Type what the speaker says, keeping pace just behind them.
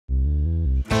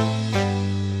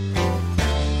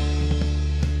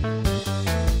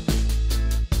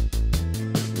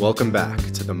Welcome back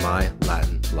to the My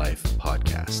Latin Life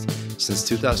podcast. Since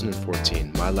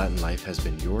 2014, My Latin Life has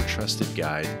been your trusted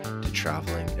guide to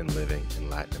traveling and living in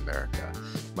Latin America.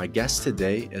 My guest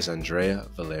today is Andrea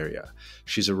Valeria.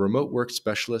 She's a remote work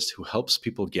specialist who helps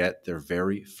people get their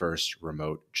very first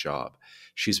remote job.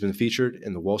 She's been featured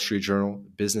in the Wall Street Journal,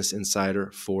 Business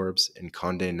Insider, Forbes, and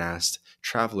Condé Nast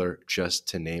Traveler, just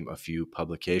to name a few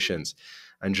publications.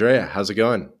 Andrea, how's it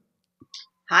going?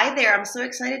 Hi there. I'm so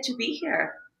excited to be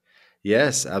here.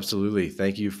 Yes, absolutely.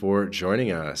 Thank you for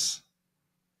joining us.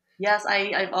 Yes,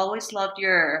 I've always loved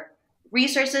your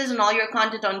resources and all your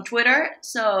content on Twitter.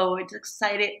 So it's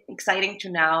exciting to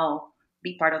now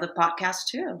be part of the podcast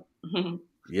too.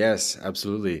 Yes,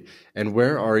 absolutely. And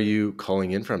where are you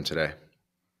calling in from today?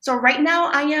 So right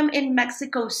now I am in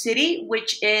Mexico City,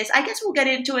 which is, I guess we'll get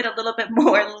into it a little bit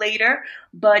more later,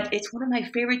 but it's one of my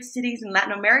favorite cities in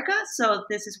Latin America. So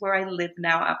this is where I live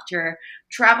now after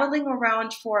traveling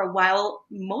around for a while,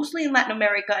 mostly in Latin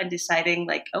America, and deciding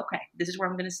like, okay, this is where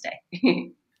I'm going to stay.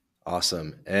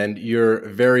 Awesome. And you're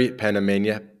very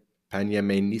Panamenísima,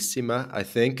 I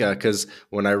think, because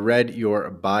when I read your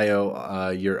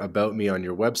bio, your about me on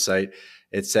your website,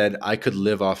 it said I could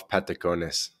live off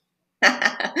patacones.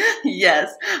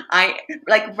 Yes, I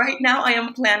like right now I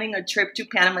am planning a trip to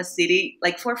Panama City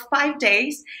like for 5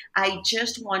 days. I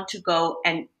just want to go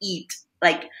and eat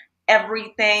like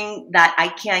everything that I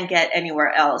can't get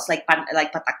anywhere else, like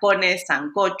patacones,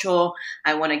 sancocho.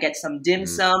 I want to get some dim Mm.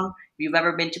 sum. If you've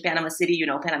ever been to Panama City, you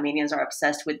know Panamanians are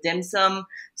obsessed with dim sum.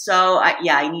 So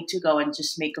I need to go and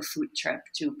just make a food trip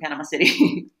to Panama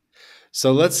City.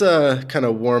 So let's kind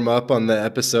of warm up on the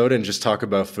episode and just talk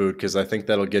about food because I think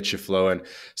that'll get you flowing.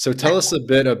 So tell us a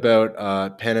bit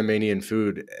about Panamanian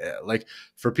food. Like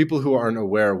for people who aren't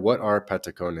aware, what are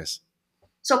patacones?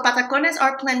 So patacones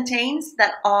are plantains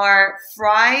that are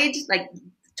fried, like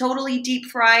totally deep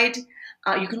fried.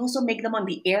 You can also make them on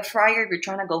the air fryer if you're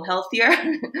trying to go healthier.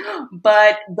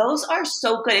 But those are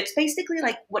so good. It's basically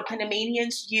like what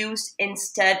Panamanians use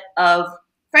instead of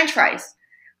French fries.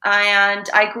 And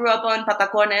I grew up on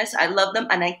patacones. I love them,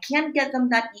 and I can't get them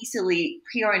that easily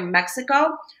here in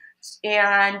Mexico.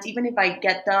 And even if I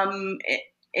get them,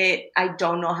 I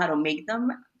don't know how to make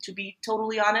them, to be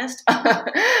totally honest.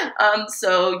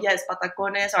 So yes,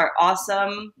 patacones are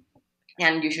awesome,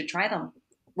 and you should try them.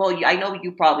 Well, I know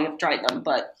you probably have tried them,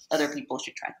 but other people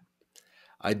should try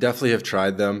I definitely have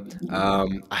tried them.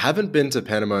 them. I haven't been to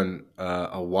Panama in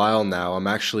a while now. I'm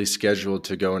actually scheduled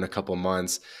to go in a couple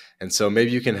months, and so maybe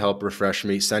you can help refresh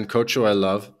me. Sancocho, I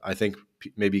love. I think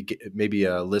maybe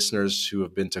listeners who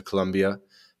have been to Colombia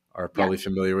are Yeah. probably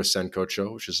familiar with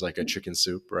sancocho, which is like a chicken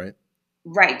soup, right?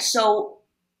 Right. So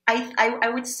I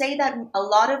would say that a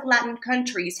lot of Latin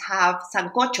countries have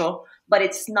sancocho, but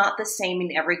it's not the same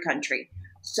in every country.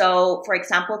 So, for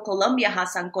example, Colombia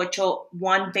has sancocho,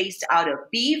 one based out of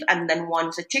beef, and then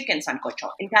one's a chicken sancocho.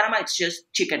 In Panama, it's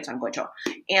just chicken sancocho.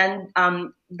 And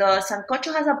the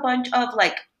sancocho has a bunch of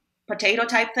like potato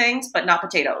type things, but not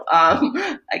potato.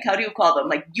 Like, how do you call them?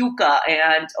 Like yuca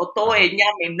and otoe, Uh-huh.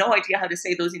 ñame. No idea how to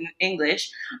say those in English.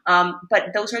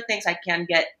 But those are things I can't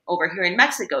get over here in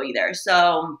Mexico either.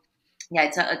 So yeah,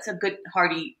 it's a good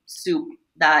hearty soup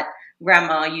that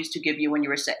grandma used to give you when you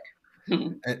were sick.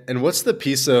 And what's the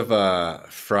piece of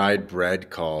fried bread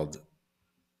called?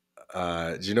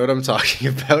 Do you know what I'm talking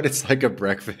about? It's like a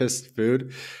breakfast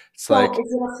food. It's So like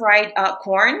is it a fried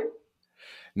corn?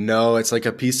 no, it's like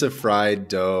a piece of fried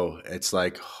dough. It's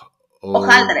like oh,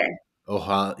 Hojaldre.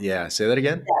 oh, yeah. Say that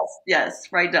again. Yes,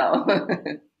 fried dough.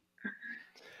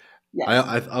 Yes.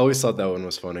 I've always thought that one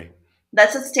was funny.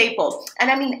 That's a staple.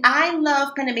 And I mean, I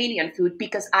love Panamanian food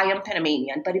because I am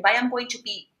Panamanian. But if I am going to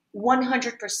be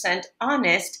 100%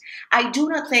 honest, I do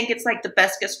not think it's like the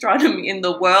best gastronomy in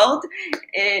the world.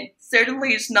 It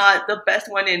certainly is not the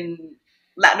best one in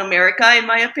Latin America, in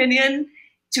my opinion.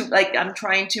 To like, I'm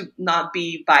trying to not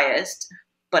be biased,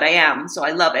 but I am, so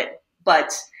I love it.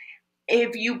 But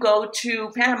if you go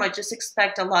to Panama, just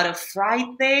expect a lot of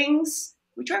fried things,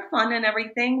 which are fun and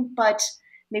everything, but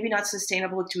maybe not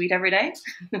sustainable to eat every day.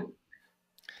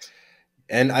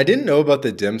 And I didn't know about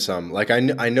the dim sum. Like I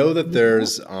know that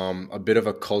there's a bit of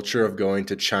a culture of going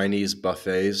to Chinese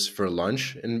buffets for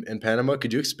lunch in Panama.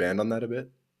 Could you expand on that a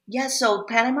bit? Yeah, so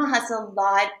Panama has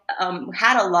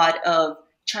had a lot of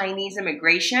Chinese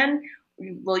immigration.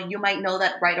 Well, you might know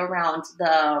that right around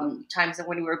the times that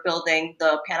when we were building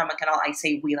the Panama Canal, I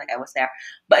say we like I was there,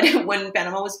 but when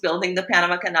Panama was building the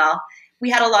Panama Canal, we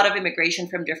had a lot of immigration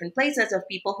from different places of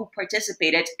people who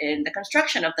participated in the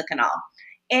construction of the canal.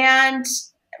 And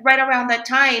right around that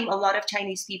time, a lot of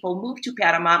Chinese people moved to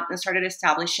Panama and started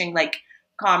establishing like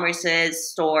commerces,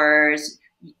 stores,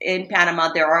 in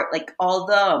Panama, there are like all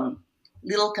the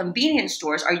little convenience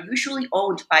stores are usually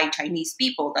owned by Chinese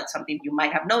people. That's something you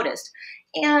might have noticed.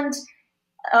 And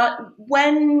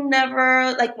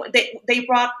whenever like they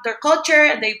brought their culture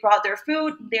and they brought their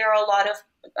food, there are a lot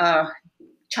of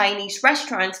Chinese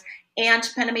restaurants, and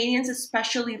Panamanians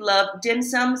especially love dim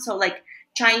sum. So like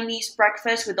Chinese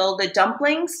breakfast with all the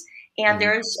dumplings. And Hmm.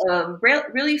 there's a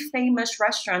really famous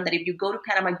restaurant that if you go to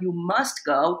Panama, you must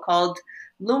go called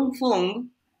Lung Fung.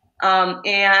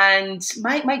 And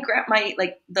my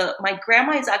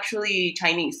grandma is actually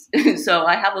Chinese, so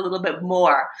I have a little bit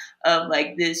more of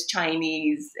like this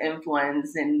Chinese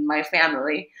influence in my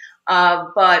family.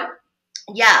 But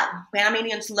yeah,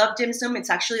 Panamanians love dim sum. It's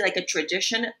actually like a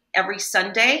tradition every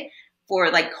Sunday for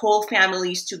like whole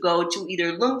families to go to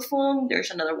either Lung Fung. There's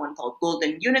another one called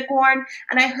Golden Unicorn.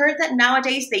 And I heard that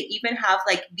nowadays they even have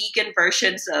like vegan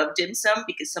versions of dim sum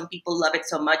because some people love it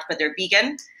so much, but they're vegan.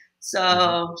 Hmm.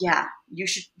 So yeah, you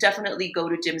should definitely go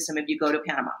to dim sum if you go to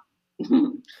Panama.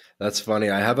 That's funny.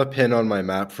 I have a pin on my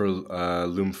map for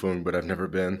Lumfung, but I've never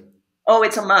been. Oh,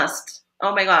 it's a must.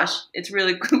 Oh my gosh, it's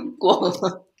really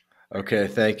cool. Okay,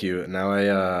 thank you. Now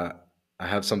I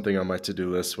have something on my to-do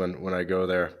list when I go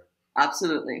there.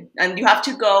 Absolutely. And you have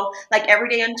to go like every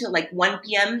day until like 1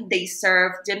 p.m. They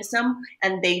serve dim sum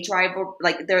and they drive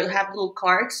like they have little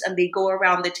carts and they go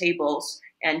around the tables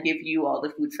and give you all the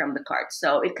food from the cart.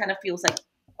 So it kind of feels like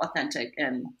authentic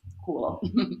and cool.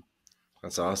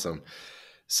 That's awesome.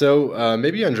 So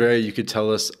maybe Andrea, you could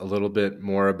tell us a little bit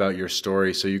more about your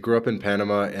story. So you grew up in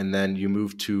Panama, and then you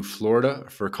moved to Florida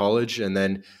for college, and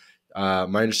then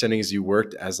my understanding is you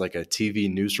worked as like a TV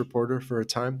news reporter for a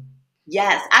time.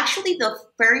 Yes, actually, the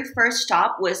very first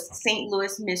stop was St.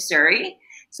 Louis, Missouri.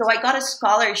 So I got a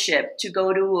scholarship to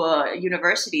go to a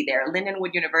university there,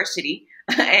 Lindenwood University,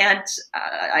 and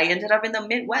I ended up in the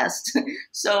Midwest.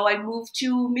 So I moved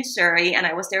to Missouri, and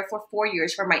I was there for 4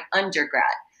 years for my undergrad.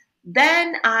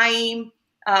 Then I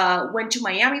went to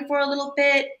Miami for a little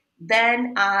bit.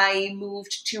 Then I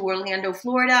moved to Orlando,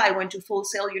 Florida. I went to Full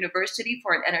Sail University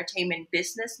for an entertainment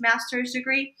business master's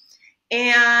degree.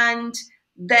 And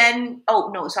then, oh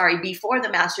no, sorry, before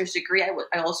the master's degree,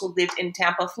 I also lived in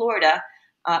Tampa, Florida.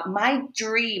 My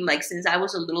dream, like since I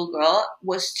was a little girl,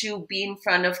 was to be in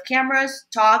front of cameras,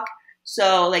 talk.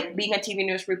 So, like being a TV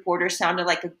news reporter sounded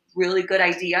like a really good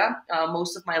idea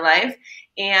most of my life.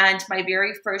 And my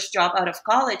very first job out of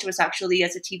college was actually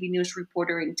as a TV news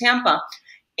reporter in Tampa.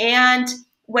 And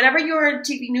whenever you're a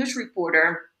TV news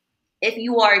reporter, if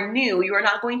you are new, you're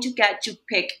not going to get to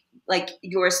pick like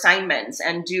your assignments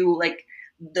and do like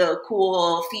the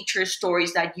cool feature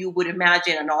stories that you would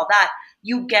imagine and all that.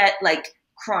 You get like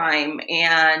crime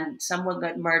and someone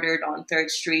got murdered on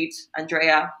Third Street.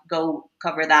 Andrea, go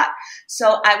cover that.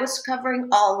 So I was covering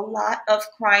a lot of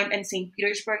crime, and St.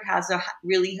 Petersburg has a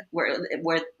really where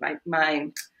my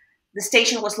the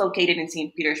station was located in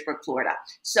St. Petersburg, Florida.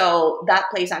 So that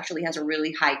place actually has a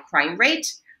really high crime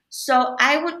rate. So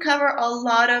I would cover a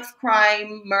lot of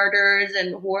crime, murders,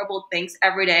 and horrible things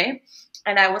every day.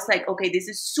 And I was like, okay, this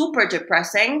is super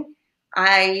depressing.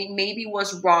 I maybe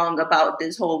was wrong about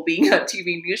this whole being a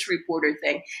TV news reporter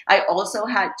thing. I also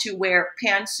had to wear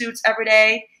pantsuits every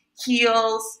day,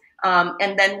 heels.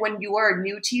 And then when you are a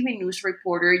new TV news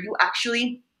reporter, you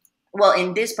actually well,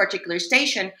 in this particular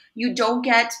station, you don't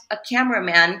get a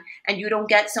cameraman and you don't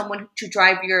get someone to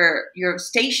drive your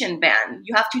station van.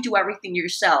 You have to do everything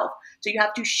yourself. So you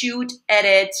have to shoot,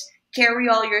 edit, carry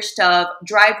all your stuff,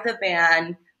 drive the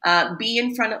van, be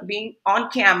in front of being on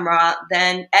camera,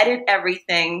 then edit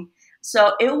everything.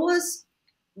 So it was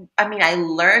I mean, I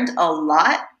learned a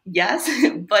lot, yes,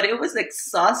 but it was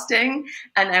exhausting.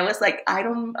 And I was like,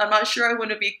 I'm not sure I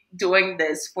want to be doing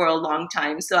this for a long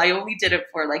time. So I only did it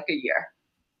for like a year.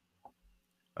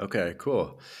 Okay,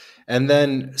 cool. And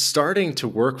then starting to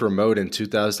work remote in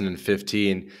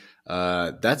 2015,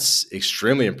 that's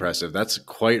extremely impressive. That's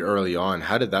quite early on.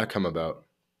 How did that come about?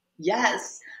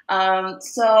 Yes.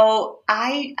 Well,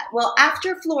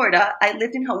 after Florida, I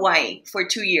lived in Hawaii for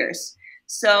 2 years.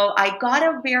 So I got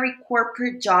a very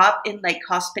corporate job in like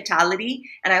hospitality,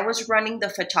 and I was running the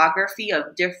photography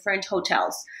of different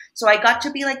hotels. So I got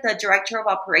to be like the director of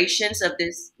operations of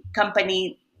this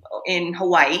company in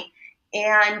Hawaii.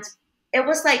 And it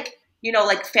was like,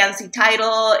 like fancy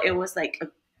title. It was like a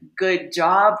good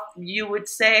job, you would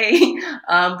say.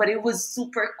 But it was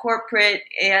super corporate,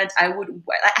 and I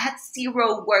had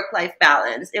zero work life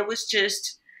balance. It was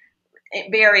just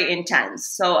very intense.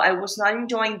 So I was not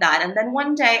enjoying that. And then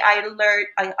one day I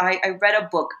read a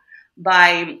book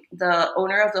by the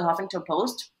owner of the Huffington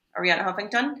Post, Ariana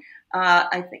Huffington.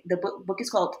 I think the book is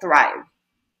called Thrive.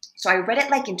 So I read it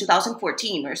like in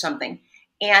 2014 or something.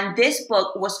 And this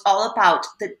book was all about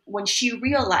when she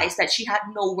realized that she had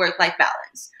no work-life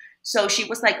balance. So she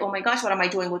was like, oh my gosh, what am I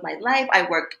doing with my life? I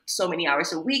work so many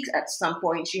hours a week. At some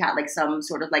point, she had like some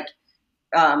sort of like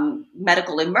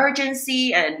medical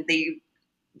emergency, and the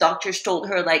doctors told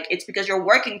her like, it's because you're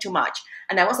working too much.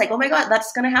 And I was like, oh my God,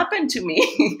 that's going to happen to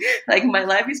me. Like my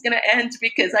life is going to end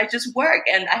because I just work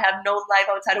and I have no life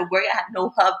outside of work. I have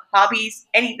no hobbies,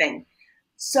 anything.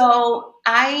 So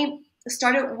I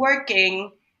started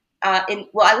working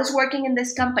I was working in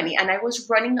this company, and I was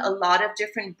running a lot of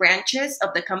different branches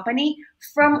of the company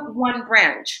from one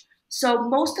branch. So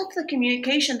most of the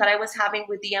communication that I was having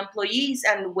with the employees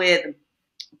and with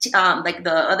like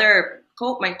the other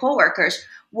my coworkers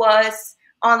was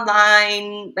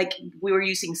online. Like we were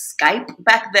using Skype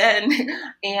back then,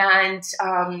 and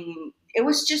it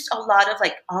was just a lot of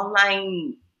like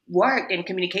online work and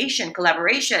communication,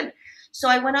 collaboration. So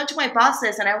I went out to my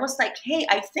bosses and I was like, hey,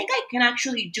 I think I can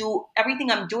actually do everything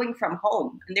I'm doing from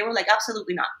home. And they were like,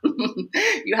 absolutely not.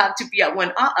 You have to be at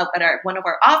one of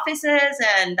our offices,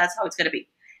 and that's how it's going to be.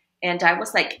 And I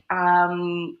was like,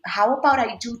 how about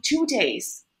I do 2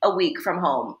 days a week from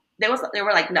home? They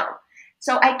were like, no.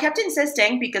 So I kept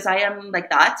insisting because I am like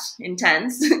that,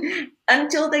 intense,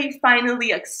 until they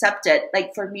finally accepted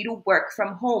like for me to work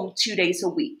from home 2 days a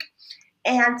week.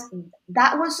 And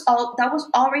that was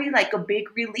already like a big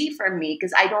relief for me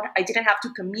because I didn't have to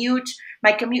commute.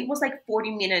 My commute was like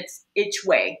 40 minutes each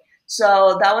way.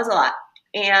 So that was a lot.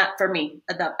 And for me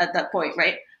at that point,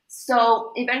 right?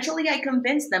 So eventually I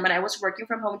convinced them, and I was working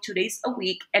from home 2 days a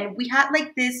week. And we had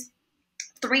like this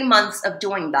 3 months of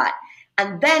doing that.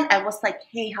 And then I was like,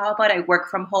 hey, how about I work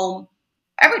from home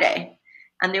every day?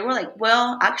 And they were like,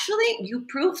 well, actually, you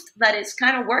proved that it's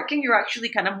kind of working. You're actually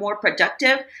kind of more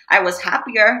productive. I was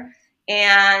happier,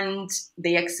 and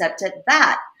they accepted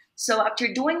that. So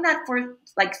after doing that for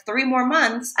like 3 more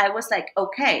months, I was like,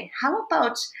 okay, how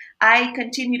about I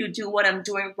continue to do what I'm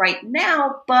doing right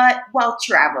now, but while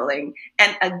traveling?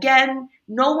 And again,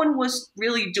 no one was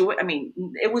really doing, I mean,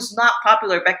 it was not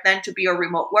popular back then to be a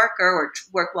remote worker or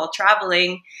work while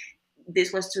traveling.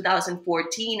 This was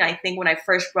 2014, I think, when I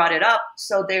first brought it up.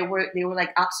 So they were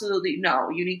like, absolutely no,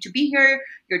 you need to be here.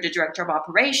 You're the director of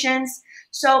operations.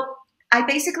 So I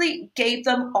basically gave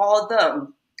them all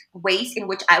the ways in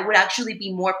which I would actually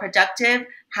be more productive,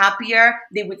 happier.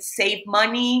 They would save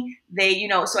money.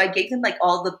 So I gave them like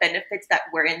all the benefits that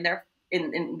were in there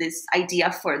in this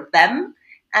idea for them.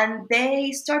 And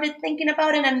they started thinking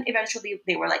about it. And eventually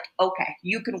they were like, okay,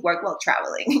 you can work while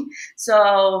traveling.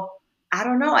 So I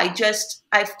don't know. I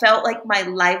felt like my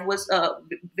life was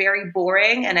very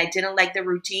boring, and I didn't like the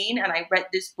routine. And I read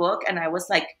this book, and I was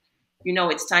like,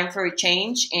 it's time for a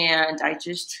change. And I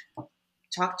just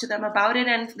talked to them about it,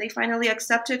 and they finally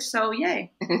accepted. So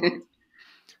yay.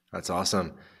 That's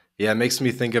awesome. Yeah, it makes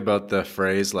me think about the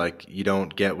phrase, like, you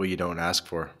don't get what you don't ask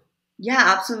for. Yeah,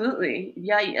 absolutely.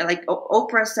 Yeah, like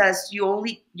Oprah says, you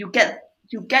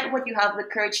get what you have the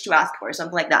courage to ask for,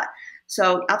 something like that.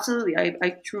 So absolutely,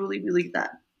 I truly believe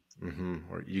that.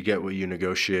 Mm-hmm. Or you get what you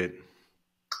negotiate.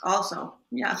 Also,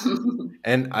 yeah.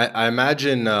 And I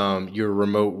imagine your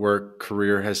remote work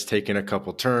career has taken a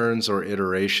couple turns or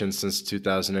iterations since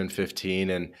 2015,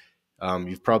 and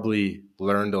you've probably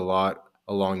learned a lot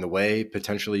along the way,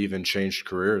 potentially even changed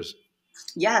careers.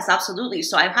 Yes, absolutely.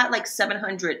 So I've had like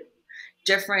 700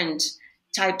 different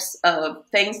types of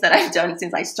things that I've done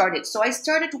since I started. So I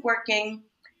started working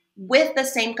with the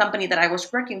same company that I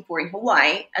was working for in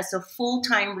Hawaii as a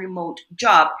full-time remote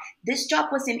job. This job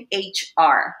was in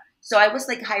HR. So I was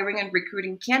like hiring and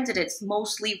recruiting candidates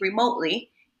mostly remotely.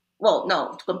 Well,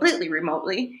 no, completely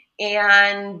remotely.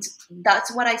 And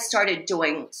that's what I started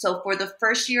doing. So for the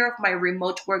first year of my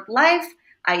remote work life,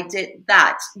 I did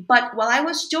that. But while I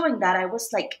was doing that, I was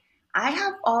like, I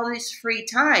have all this free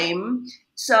time.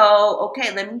 So,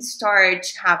 okay, let me start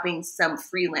doing some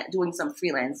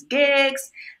freelance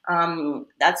gigs.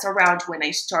 That's around when I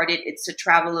started It's a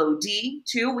Travel OD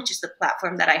too, which is the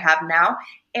platform that I have now.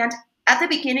 And at the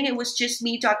beginning, it was just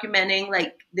me documenting,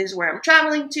 like, this is where I'm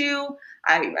traveling to.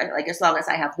 I like, as long as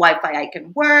I have Wi-Fi, I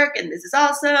can work, and this is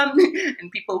awesome.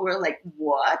 And people were like,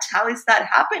 what? How is that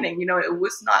happening? It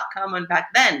was not common back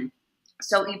then.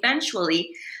 So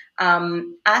eventually,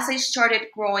 as I started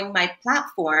growing my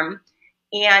platform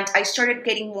and I started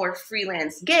getting more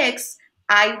freelance gigs,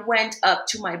 I went up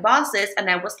to my bosses and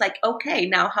I was like, okay,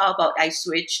 now how about I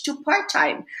switch to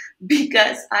part-time?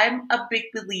 Because I'm a big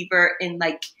believer in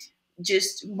like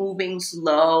just moving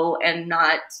slow and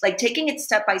not like taking it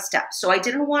step by step. So I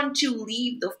didn't want to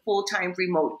leave the full-time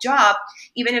remote job,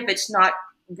 even if it's not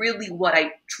really what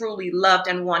I truly loved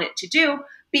and wanted to do,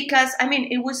 because I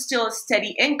mean, it was still a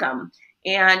steady income.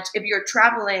 And if you're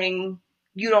traveling,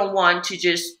 you don't want to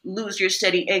just lose your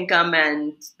steady income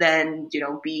and then,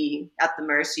 be at the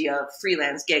mercy of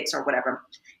freelance gigs or whatever.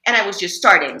 And I was just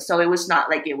starting, so it was not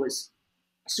like it was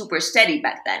super steady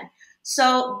back then.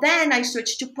 So then I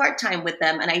switched to part time with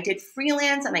them, and I did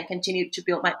freelance and I continued to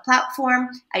build my platform.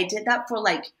 I did that for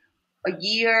like a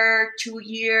year, 2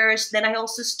 years. Then I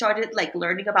also started like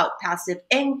learning about passive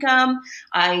income.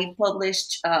 I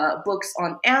published books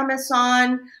on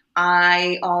Amazon.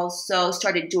 I also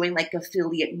started doing like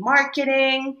affiliate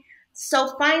marketing.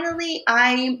 So finally,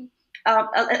 and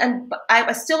I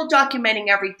was still documenting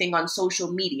everything on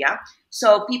social media.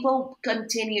 So people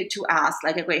continue to ask,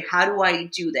 like, okay, how do I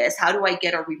do this? How do I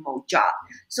get a remote job?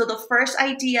 So the first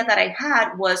idea that I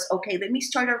had was, okay, let me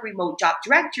start a remote job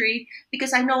directory,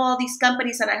 because I know all these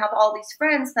companies and I have all these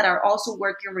friends that are also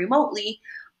working remotely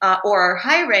or are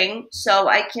hiring. So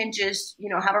I can just,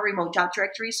 have a remote job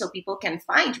directory so people can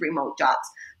find remote jobs.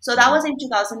 So that was Mhm. in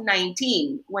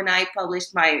 2019 when I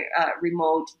published my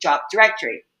remote job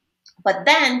directory. But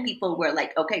then people were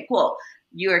like, okay, cool.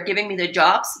 You're giving me the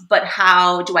jobs, but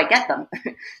how do I get them?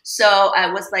 So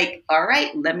I was like, all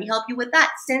right, let me help you with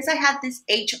that. Since I had this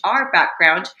HR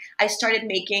background, I started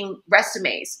making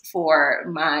resumes for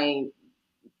my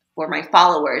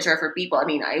followers or for people. I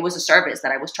mean, it was a service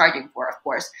that I was charging for, of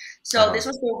course. So Uh-huh. this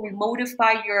was the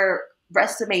Remotify Your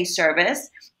Resume service,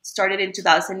 started in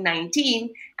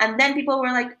 2019. And then people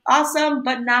were like, awesome,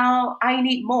 but now I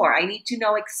need more. I need to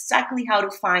know exactly how to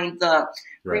find the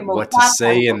Right. remote What to jobs, how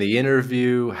say to in go. the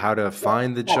interview, how to Yeah,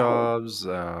 find the exactly. jobs.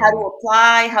 How to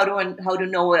apply, how to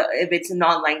know if it's an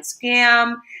online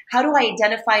scam, how do I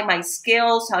identify my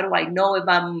skills, how do I know if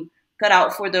I'm cut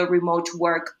out for the remote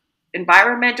work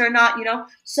environment or not.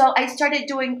 So I started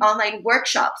doing online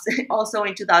workshops also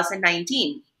in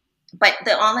 2019. But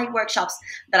the online workshops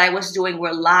that I was doing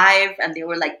were live and they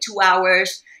were like 2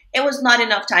 hours. It was not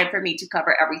enough time for me to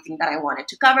cover everything that I wanted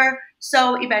to cover.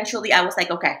 So eventually I was like,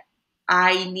 okay,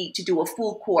 I need to do a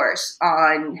full course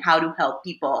on how to help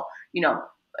people,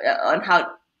 on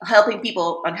how helping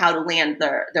people on how to land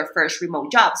their first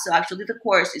remote job. So actually the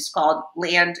course is called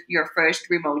Land Your First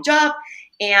Remote Job.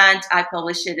 And I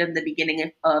published it in the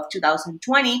beginning of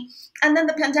 2020. And then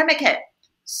the pandemic hit.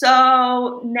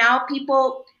 So now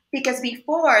people, because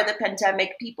before the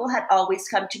pandemic, people had always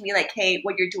come to me like, hey,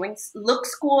 what you're doing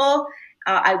looks cool.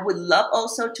 I would love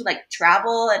also to like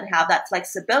travel and have that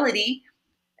flexibility.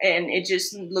 And it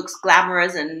just looks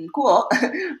glamorous and cool.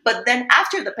 But then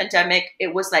after the pandemic,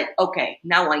 it was like, okay,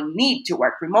 now I need to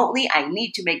work remotely. I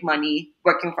need to make money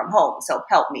working from home. So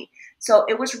help me. So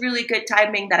it was really good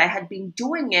timing that I had been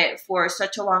doing it for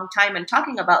such a long time and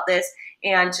talking about this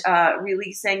and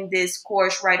releasing this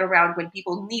course right around when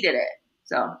people needed it.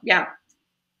 So yeah.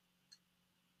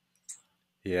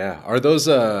 Yeah. Are those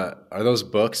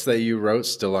books that you wrote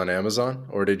still on Amazon,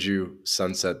 or did you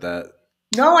sunset that?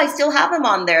 No, I still have them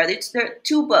on there. There are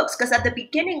two books because at the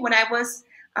beginning, when I was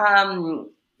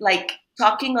like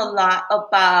talking a lot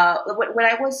about when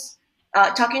I was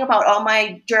talking about all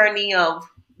my journey of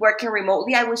working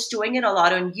remotely, I was doing it a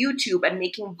lot on YouTube and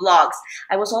making vlogs.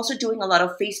 I was also doing a lot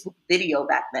of Facebook video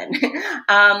back then.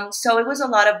 So it was a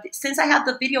lot of, since I have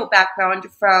the video background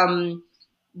from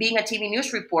being a TV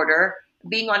news reporter,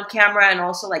 being on camera, and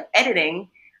also like editing.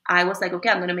 I was like, okay,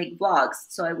 I'm going to make vlogs.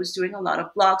 So I was doing a lot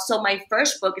of vlogs. So my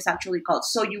first book is actually called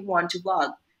So You Want to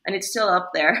Vlog, and it's still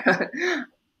up there.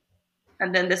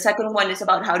 And then the second one is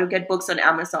about how to get books on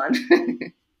Amazon.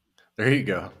 There you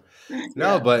go.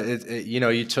 No, Yeah. but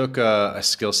you took a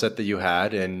skill set that you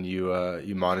had and you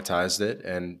monetized it,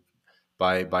 and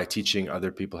by teaching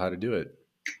other people how to do it.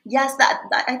 Yes, that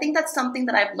I think that's something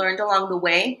that I've learned along the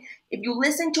way. If you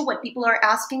listen to what people are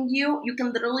asking you, you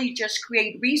can literally just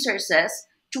create resources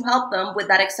to help them with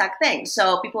that exact thing.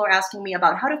 So people are asking me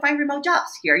about how to find remote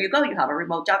jobs. Here you go. You have a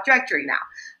remote job directory now.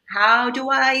 How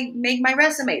do I make my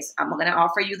resumes? I'm going to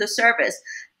offer you the service.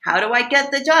 How do I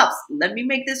get the jobs? Let me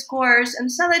make this course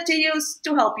and sell it to you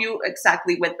to help you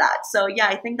exactly with that. So yeah,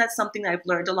 I think that's something I've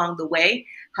learned along the way,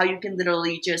 how you can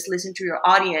literally just listen to your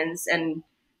audience and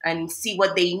see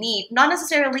what they need, not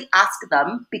necessarily ask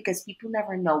them because people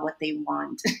never know what they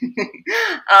want.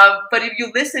 But if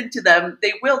you listen to them,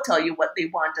 they will tell you what they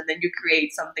want, and then you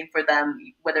create something for them,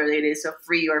 whether it is a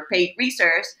free or paid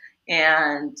resource,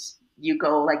 and you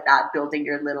go like that, building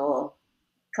your little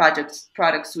product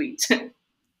suite.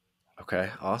 Okay,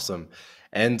 awesome.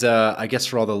 And I guess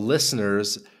for all the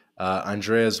listeners,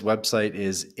 Andrea's website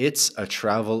is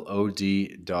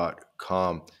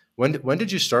itsatravelod.com. When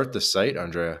did you start the site,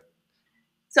 Andrea?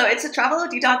 So it's a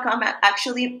travelod.com.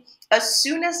 Actually, as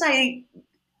soon as I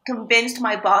convinced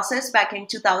my bosses back in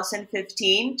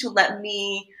 2015 to let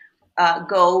me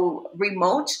go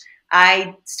remote,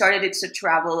 I started it's a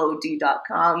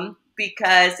travelod.com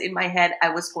because in my head I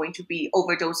was going to be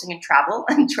overdosing in travel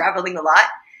and traveling a lot.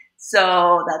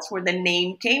 So that's where the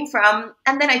name came from.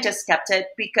 And then I just kept it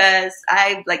because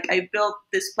I built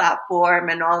this platform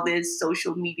and all this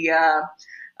social media.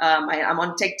 I'm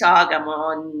on TikTok, I'm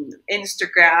on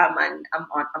Instagram, and I'm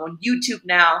on YouTube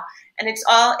now, and it's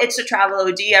a travel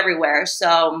OG everywhere.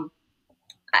 So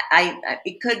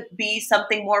it could be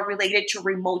something more related to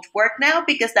remote work now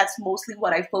because that's mostly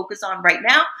what I focus on right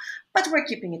now. But we're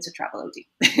keeping it to travel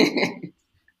OG.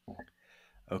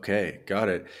 Okay, got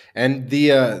it. And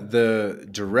the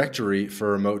directory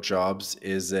for remote jobs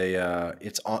is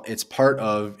it's part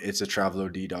of it's a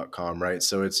travelod.com, right?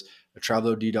 So it's a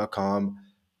travelod.com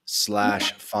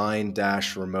slash find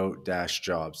dash remote dash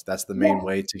jobs. That's the main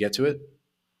way to get to it.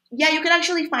 Yeah, you can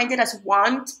actually find it as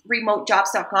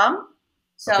wantremotejobs.com. Okay.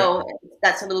 So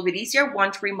that's a little bit easier,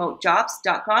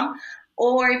 wantremotejobs.com.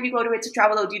 Or if you go to it's a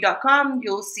travelod.com,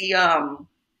 you'll see a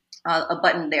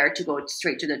button there to go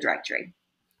straight to the directory.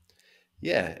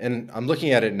 Yeah, and I'm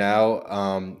looking at it now,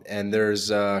 and there's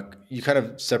you kind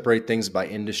of separate things by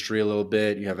industry a little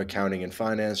bit. You have accounting and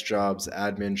finance jobs,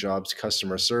 admin jobs,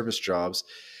 customer service jobs.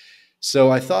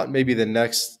 So I thought maybe the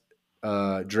next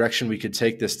direction we could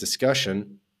take this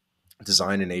discussion,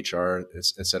 design and HR, et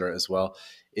cetera, as well,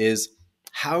 is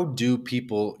how do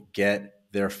people get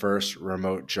their first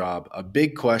remote job? A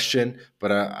big question,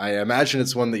 but I imagine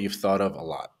it's one that you've thought of a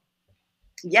lot.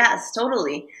 Yes,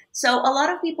 totally. So a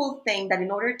lot of people think that in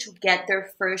order to get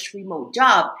their first remote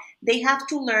job, they have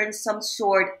to learn some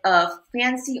sort of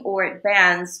fancy or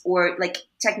advanced or like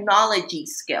technology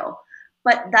skill.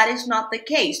 But that is not the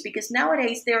case because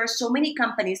nowadays there are so many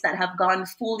companies that have gone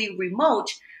fully remote,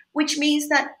 which means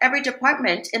that every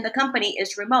department in the company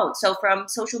is remote. So from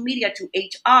social media to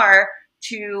HR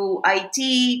to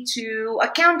IT to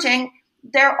accounting,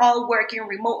 they're all working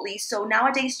remotely. So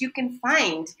nowadays you can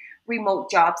find remote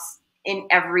jobs in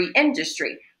every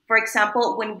industry. For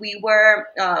example, when we were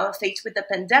faced with the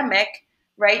pandemic,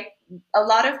 right, a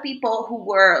lot of people who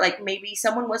were like maybe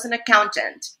someone was an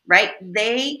accountant, right,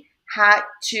 they had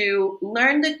to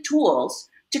learn the tools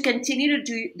to continue to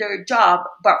do their job,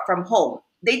 but from home.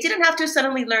 They didn't have to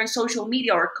suddenly learn social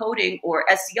media or coding or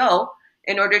SEO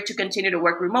in order to continue to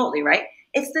work remotely, right?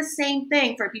 It's the same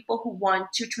thing for people who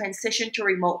want to transition to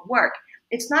remote work.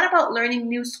 It's not about learning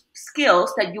new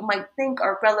skills that you might think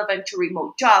are relevant to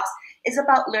remote jobs. It's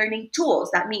about learning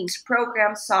tools. That means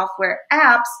programs, software,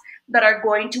 apps that are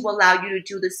going to allow you to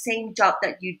do the same job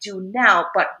that you do now,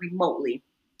 but remotely.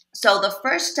 So the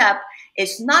first step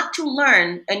is not to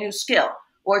learn a new skill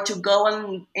or to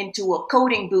go into a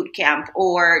coding boot camp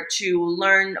or to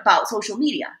learn about social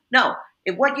media. No,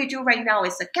 if what you do right now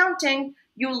is accounting,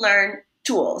 you learn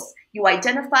tools. You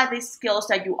identify the skills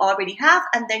that you already have,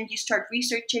 and then you start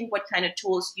researching what kind of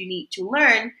tools you need to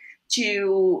learn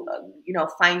to,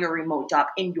 find your remote job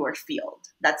in your field.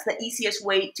 That's the easiest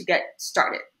way to get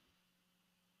started.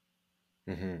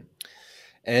 Hmm.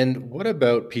 And what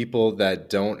about people that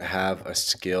don't have a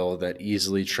skill that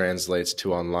easily translates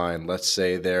to online? Let's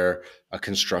say they're a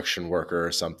construction worker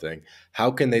or something. How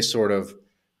can they sort of,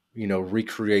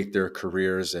 recreate their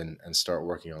careers and start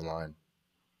working online?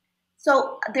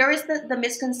 So there is the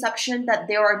misconception that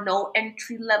there are no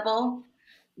entry level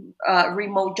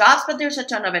remote jobs, but there's a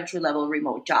ton of entry level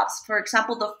remote jobs. For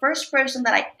example, the first person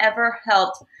that I ever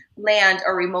helped land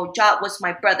a remote job was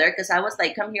my brother because I was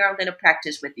like, come here, I'm going to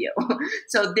practice with you.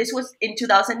 So this was in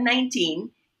 2019.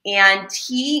 And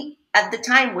he, at the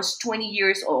time, was 20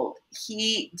 years old.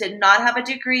 He did not have a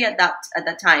degree at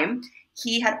that time.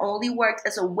 He had only worked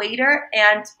as a waiter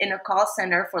and in a call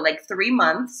center for like 3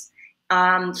 months.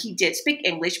 He did speak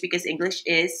English because English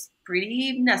is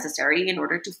pretty necessary in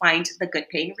order to find the good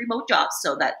paying remote jobs.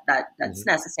 So that's Hmm.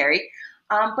 necessary.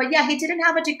 But yeah, he didn't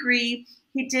have a degree.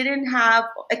 He didn't have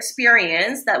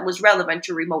experience that was relevant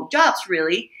to remote jobs,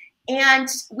 really. And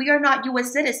we are not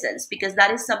U.S. citizens because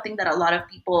that is something that a lot of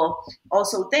people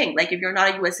also think. Like if you're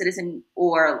not a U.S. citizen,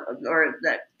 or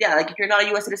that, yeah, like if you're not a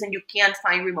U.S. citizen, you can't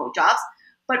find remote jobs.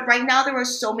 But right now, there are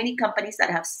so many companies that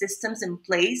have systems in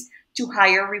place to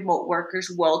hire remote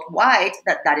workers worldwide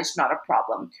that is not a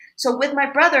problem. So with my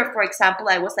brother, for example,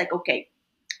 I was like, okay,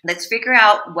 let's figure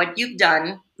out what you've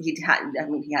done. He hadn't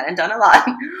done a lot,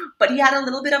 but he had a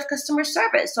little bit of customer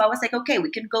service. So I was like, okay,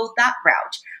 we can go that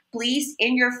route. Please,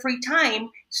 in your free time,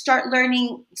 start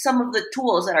learning some of the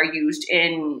tools that are used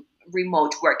in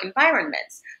remote work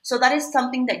environments. So that is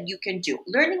something that you can do.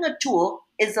 Learning a tool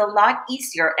is a lot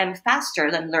easier and faster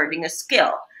than learning a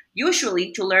skill.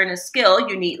 Usually to learn a skill,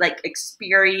 you need like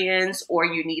experience or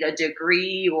you need a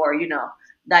degree or,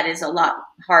 that is a lot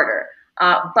harder.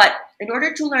 But in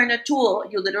order to learn a tool,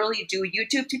 you literally do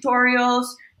YouTube tutorials.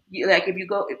 Like if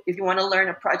you want to learn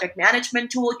a project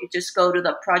management tool, you just go to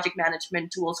the project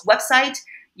management tools website.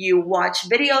 You watch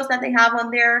videos that they have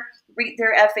on there, read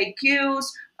their FAQs,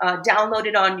 download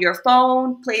it on your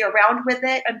phone, play around with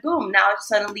it, and boom, now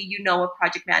suddenly you know a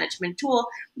project management tool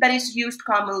that is used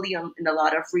commonly in a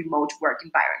lot of remote work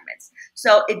environments.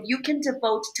 So if you can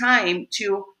devote time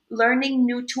to learning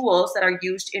new tools that are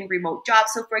used in remote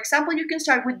jobs. So for example, you can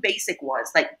start with basic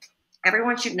ones, like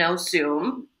everyone should know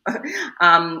Zoom.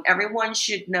 Everyone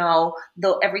should know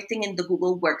everything in the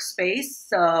Google Workspace.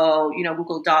 So,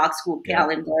 Google Docs, Google Yeah.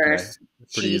 Okay. Calendars,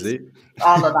 Pretty Sheets, easy.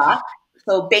 all of that.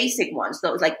 So basic ones,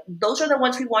 those are the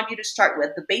ones we want you to start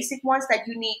with. The basic ones that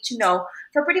you need to know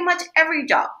for pretty much every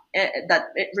job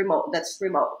that's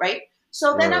remote, right?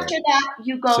 So then Right. after that,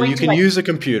 you So go you into can like use a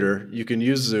computer, you can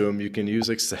use Zoom, you can use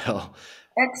Excel,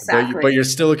 but exactly. you're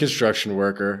still a construction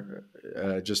worker,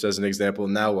 just as an example.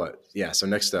 Now what? Yeah. So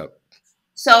next up.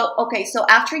 So, okay, so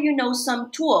after you know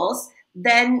some tools,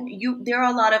 then there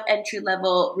are a lot of entry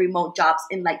level remote jobs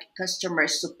in like customer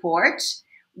support,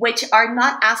 which are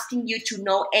not asking you to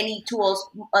know any tools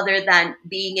other than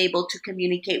being able to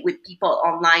communicate with people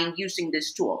online using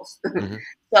these tools. Hmm.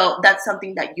 So that's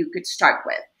something that you could start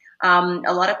with.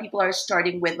 A lot of people are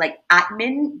starting with like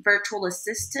admin, virtual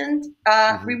assistant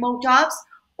Hmm. remote jobs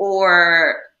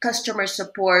or customer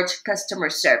support, customer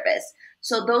service.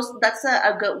 So that's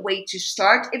a good way to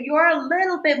start. If you are a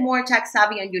little bit more tech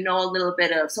savvy and you know a little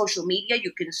bit of social media,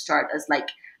 you can start as like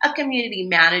a community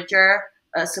manager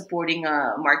supporting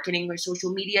a marketing or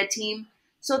social media team.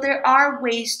 So there are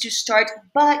ways to start,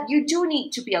 but you do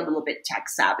need to be a little bit tech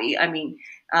savvy. I mean,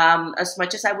 as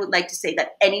much as I would like to say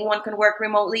that anyone can work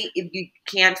remotely, if you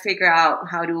can't figure out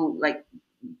how to like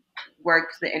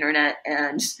work the internet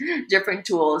and different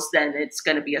tools, then it's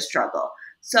going to be a struggle.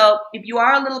 So if you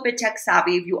are a little bit tech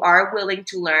savvy, if you are willing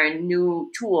to learn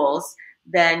new tools,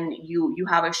 then you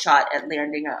have a shot at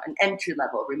landing an entry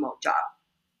level remote job.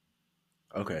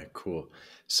 Okay, cool.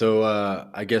 So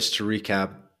I guess to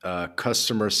recap,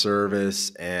 customer service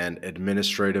and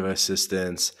administrative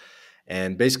assistance,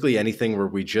 and basically anything where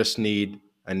we just need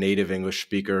a native English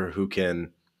speaker who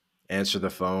can answer the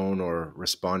phone or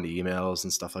respond to emails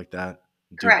and stuff like that,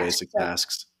 do Correct. basic So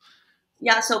tasks.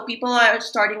 yeah, so people are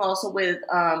starting also with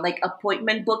like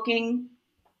appointment booking.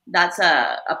 That's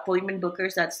appointment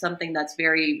bookers. That's something that's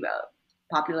very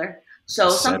popular. A So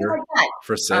something setter like that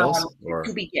for sales, to or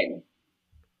begin.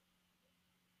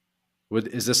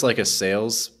 is this like a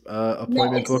sales No,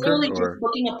 appointment it's booker, literally just or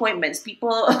booking appointments.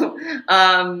 People,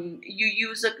 you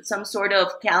use some sort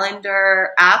of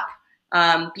calendar app.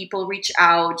 People reach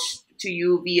out to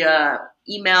you via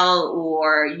email,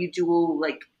 or you do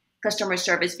like customer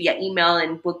service via email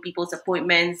and book people's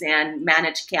appointments and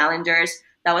manage calendars.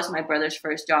 That was my brother's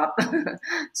first job.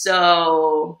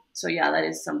 So yeah, that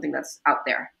is something that's out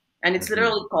there, and it's Mhm.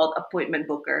 literally called appointment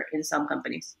booker in some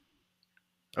companies.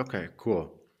 Okay,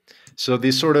 cool. So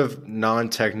these sort of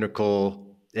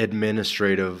non-technical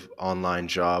administrative online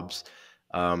jobs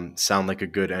sound like a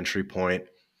good entry point.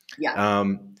 Yeah.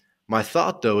 Um, my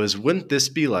thought though is, wouldn't this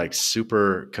be like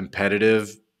super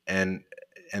competitive, and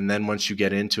then once you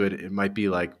get into it, it might be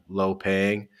like low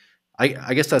paying.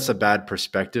 I guess that's a bad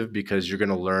perspective because you're going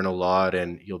to learn a lot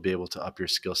and you'll be able to up your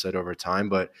skill set over time.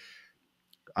 But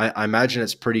I imagine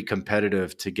it's pretty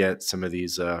competitive to get some of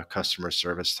these customer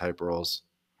service type roles.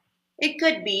 It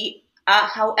could be.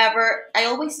 However, I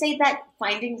always say that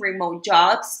finding remote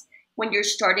jobs when you're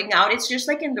starting out, it's just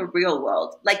like in the real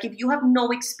world. Like if you have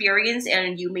no experience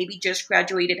and you maybe just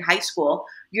graduated high school,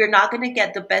 you're not going to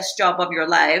get the best job of your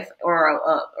life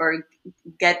or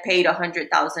get paid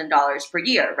 $100,000 per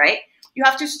year, right? You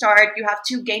have to start. You have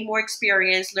to gain more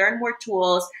experience, learn more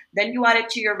tools, then you add it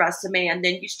to your resume, and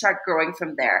then you start growing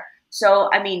from there. So,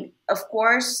 I mean, of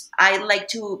course, I like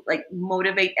to like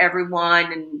motivate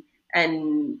everyone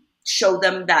and show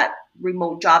them that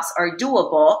remote jobs are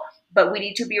doable, but we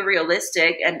need to be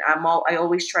realistic. And I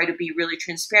always try to be really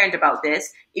transparent about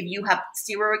this. If you have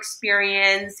zero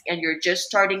experience and you're just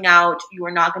starting out, you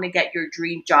are not going to get your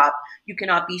dream job. You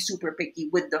cannot be super picky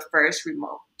with the first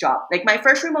remote job. Like my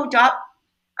first remote job,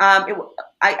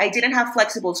 I didn't have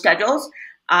flexible schedules.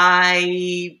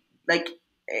 I like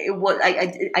it was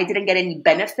I didn't get any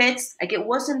benefits. Like it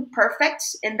wasn't perfect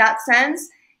in that sense,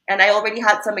 and I already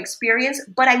had some experience,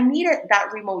 but I needed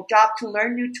that remote job to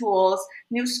learn new tools,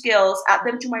 new skills, add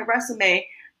them to my resume,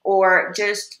 or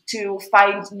just to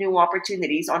find new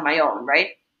opportunities on my own, right?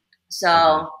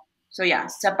 Hmm. So yeah,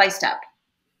 step by step.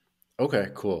 Okay,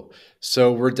 cool.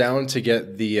 So we're down to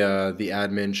get the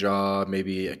admin job,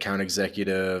 maybe account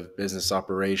executive, business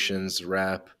operations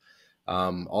rep,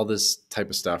 all this type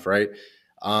of stuff, right?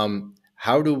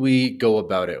 How do we go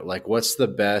about it? Like, what's the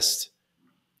best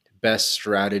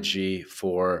strategy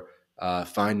for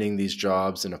finding these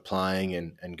jobs and applying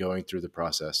and going through the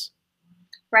process?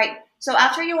 Right. So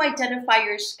after you identify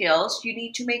your skills, you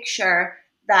need to make sure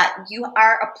that you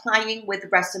are applying with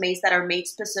resumes that are made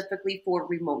specifically for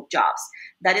remote jobs.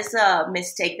 That is a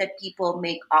mistake that people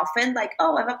make often. Like,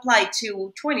 oh, I've applied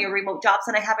to 20 remote jobs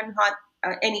and I haven't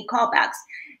had any callbacks.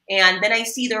 And then I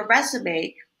see their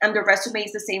resume, and the resume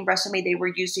is the same resume they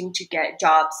were using to get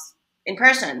jobs in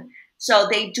person. So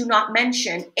they do not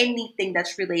mention anything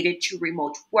that's related to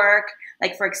remote work.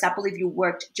 Like, for example, if you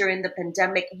worked during the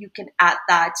pandemic, you can add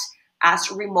that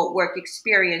as remote work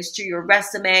experience to your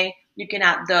resume. You can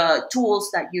add the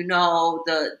tools that you know,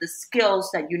 the skills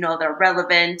that you know that are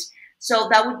relevant. So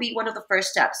that would be one of the first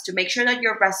steps, to make sure that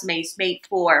your resume is made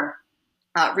for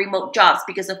remote jobs,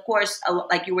 because of course,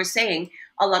 like you were saying,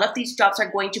 a lot of these jobs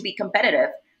are going to be competitive.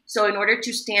 So in order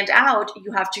to stand out,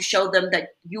 you have to show them that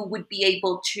you would be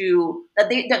able to, that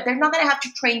they're not going to have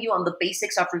to train you on the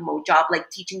basics of remote job, like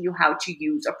teaching you how to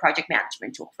use a project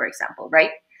management tool, for example,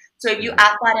 right? So if you Hmm.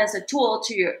 add that as a tool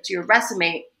to your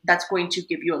resume, that's going to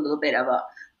give you a little bit of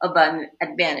an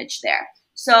advantage there.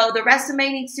 So the resume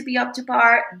needs to be up to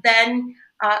par. Then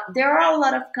there are a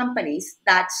lot of companies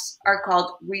that are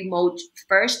called remote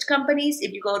first companies.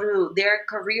 If you go to their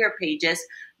career pages,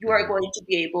 you are Hmm. going to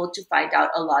be able to find out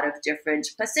a lot of different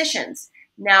positions.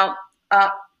 Now,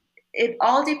 uh, it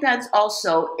all depends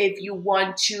also if you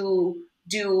want to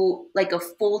do like a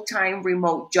full-time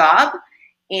remote job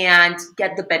and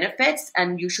get the benefits,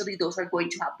 and usually those are going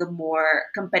to have the more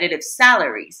competitive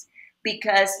salaries,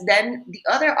 because then the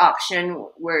other option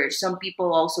where some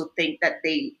people also think that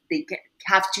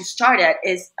have to start at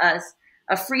is as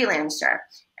a freelancer.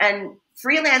 And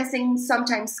freelancing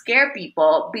sometimes scare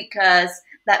people because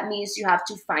that means you have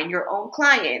to find your own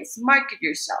clients, market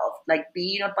yourself, like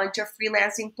be in a bunch of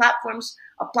freelancing platforms,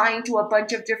 applying to a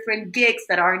bunch of different gigs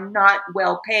that are not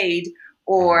well paid,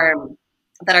 Hmm. or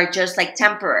that are just like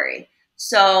temporary.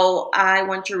 So I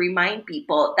want to remind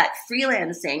people that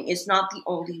freelancing is not the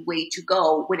only way to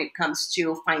go when it comes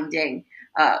to finding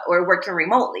or working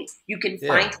remotely. You can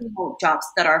find Yeah. remote jobs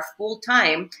that are full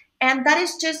time, and that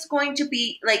is just going to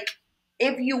be like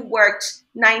if you worked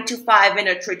 9 to 5 in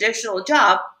a traditional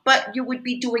job, but you would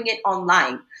be doing it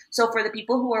online. So for the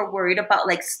people who are worried about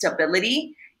like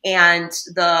stability and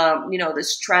the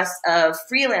stress of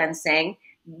freelancing,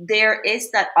 there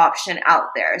is that option out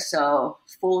there. So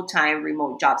full-time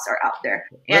remote jobs are out there.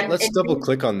 Let's double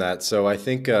click on that. So I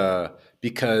think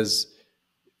because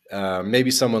maybe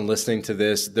someone listening to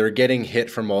this, they're getting hit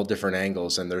from all different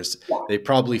angles, and Yeah. they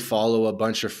probably follow a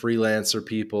bunch of freelancer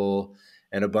people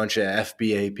and a bunch of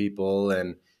FBA people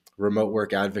and remote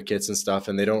work advocates and stuff,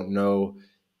 and they don't know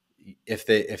if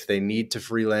they need to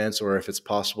freelance or if it's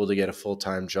possible to get a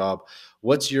full-time job.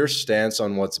 What's your stance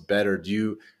on what's better? Do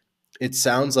you It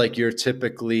sounds like you're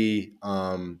typically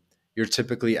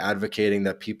advocating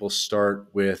that people start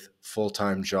with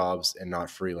full-time jobs and not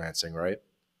freelancing, right?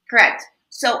 Correct.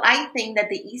 So I think that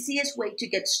the easiest way to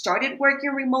get started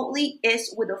working remotely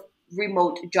is with a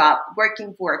remote job,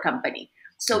 working for a company.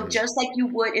 So Hmm. just like you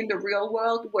would in the real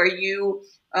world, where you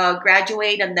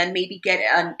graduate and then maybe get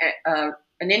an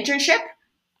internship,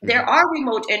 there Hmm. are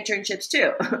remote internships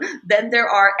too. Then there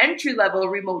are entry level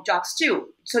remote jobs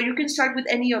too. So you can start with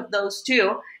any of those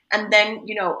too. And then,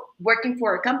 working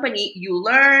for a company, you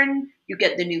learn, you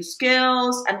get the new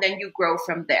skills, and then you grow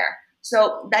from there.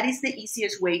 So that is the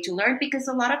easiest way to learn, because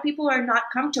a lot of people are not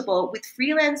comfortable with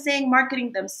freelancing,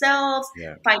 marketing themselves,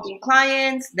 Yeah. finding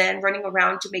clients, then running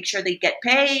around to make sure they get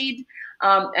paid,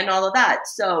 and all of that.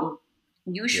 So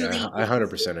Yeah, usually I the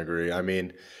 100% agree. I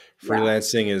mean, yeah.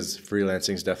 freelancing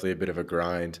is definitely a bit of a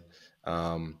grind.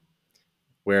 Um,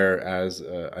 Whereas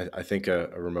I think a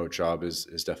remote job is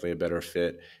definitely a better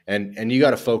fit. And you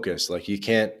got to focus. Like, you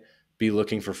can't be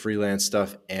looking for freelance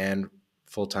stuff and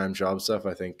full-time job stuff.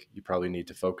 I think you probably need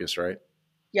to focus, right?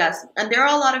 Yes, and there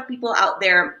are a lot of people out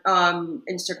there,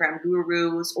 Instagram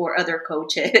gurus or other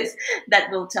coaches that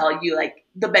will tell you like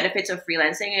the benefits of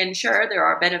freelancing. And sure, there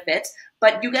are benefits,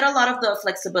 but you get a lot of the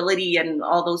flexibility and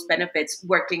all those benefits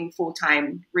working full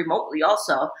time remotely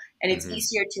also. And it's Hmm.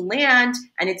 easier to land,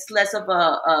 and it's less of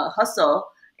a hustle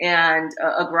and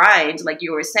a grind, like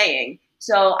you were saying.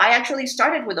 So I actually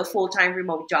started with a full time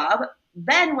remote job.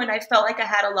 then when I felt like I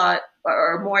had a lot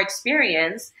or more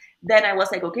experience, then I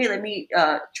was like, okay, let me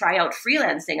try out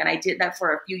freelancing. And I did that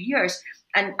for a few years.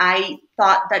 And I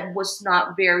thought that was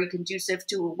not very conducive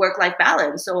to work-life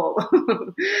balance. So,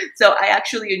 so I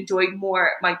actually enjoyed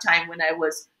more my time when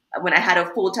I had a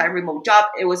full-time remote job.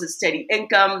 It was a steady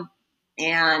income,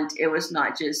 and it was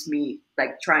not just me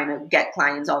like trying to get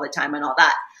clients all the time and all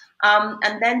that.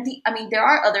 And then there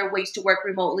are other ways to work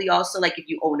remotely also, like if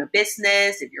you own a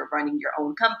business, if you're running your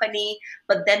own company,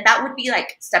 but then that would be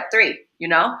like step three, you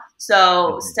know?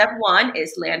 So Mhm. step one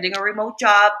is landing a remote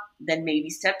job. Then maybe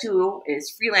step two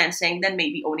is freelancing, then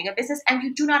maybe owning a business. And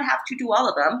you do not have to do all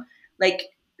of them. Like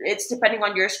it's depending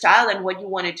on your style and what you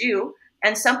want to do.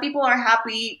 And some people are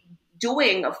happy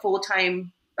doing a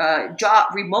full-time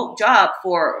remote job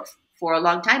for a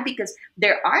long time, because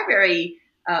there are very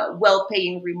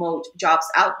well-paying remote jobs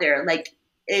out there. Like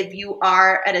if you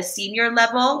are at a senior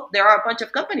level, there are a bunch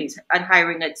of companies at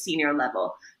hiring at senior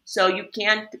level. So you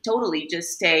can totally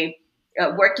just stay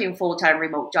working full-time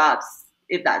remote jobs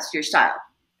if that's your style.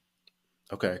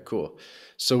 Okay, cool.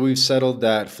 So we've settled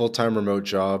that full-time remote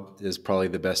job is probably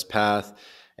the best path,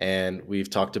 and we've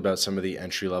talked about some of the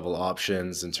entry-level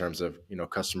options in terms of,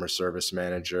 customer service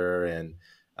manager and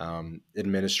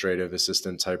administrative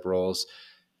assistant type roles.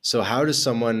 So how does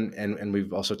someone, and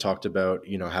we've also talked about,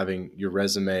 having your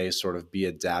resume sort of be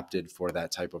adapted for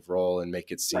that type of role and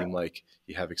make it Right. seem like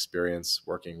you have experience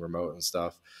working remote and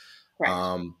stuff. Correct.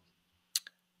 Um,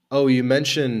 oh, you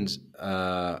mentioned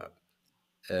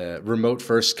remote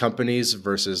first companies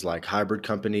versus like hybrid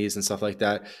companies and stuff like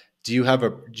that. Do you have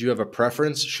a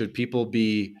preference? Should people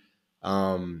be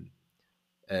um,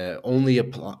 only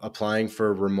applying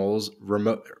for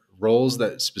remote roles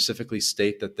that specifically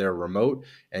state that they're remote,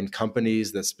 and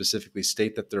companies that specifically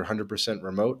state that they're 100%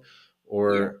 remote? Yeah.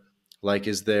 Or like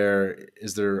is there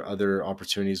other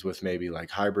opportunities with maybe like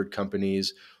hybrid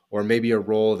companies, or maybe a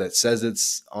role that says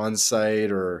it's on site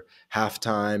or half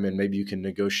time and maybe you can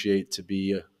negotiate to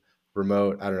be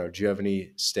remote? I don't know. Do you have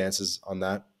any stances on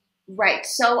that? Right.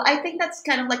 So I think that's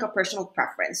kind of like a personal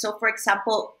preference. So, for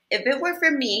example, if it were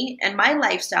for me and my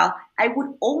lifestyle, I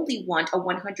would only want a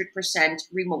 100%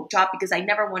 remote job because I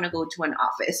never want to go to an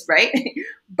office, right?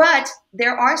 But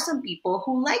there are some people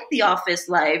who like the office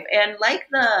life and like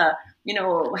having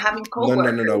No, no,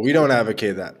 no, no. coworkers. We don't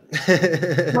advocate What is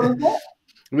that.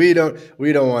 it?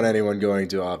 We don't want anyone going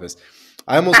to office.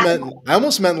 I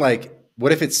almost meant like,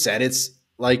 what if it said it's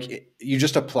like you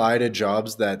just apply to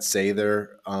jobs that say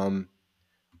they're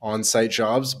on-site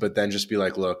jobs, but then just be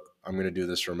like, look, I'm going to do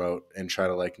this remote and try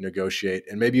to like negotiate,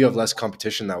 and maybe you have less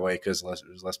competition that way because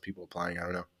there's less people applying. I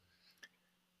don't know.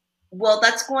 Well,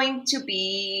 that's going to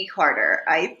be harder.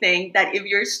 I think that if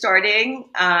you're starting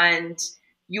and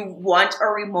you want a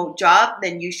remote job,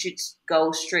 then you should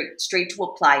go straight to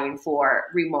applying for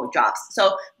remote jobs.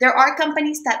 So there are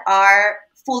companies that are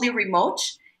fully remote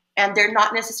and they're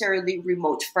not necessarily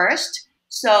remote first.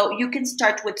 So you can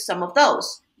start with some of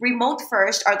those. Remote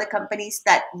first are the companies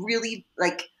that really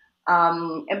like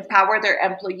empower their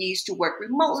employees to work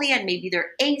remotely, and maybe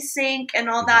they're async and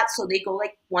all Mhm. that. So they go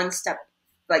like one step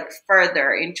like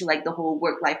further into like the whole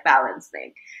work life balance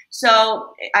thing.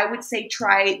 So I would say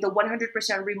try the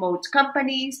 100% remote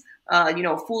companies,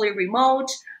 fully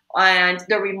remote, and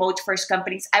the remote first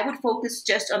companies. I would focus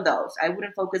just on those. I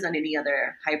wouldn't focus on any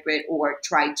other hybrid or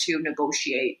try to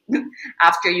negotiate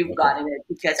after you've Okay. gotten it,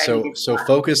 because I mean, So it's not.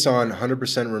 focus on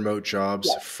 100% remote jobs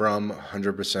Yeah, from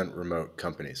 100% remote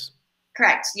companies.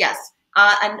 correct. Yes.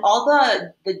 And all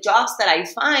the jobs that I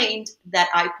find that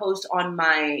I post on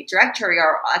my directory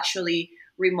are actually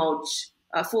remote,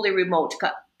 fully remote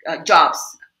jobs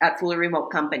at fully remote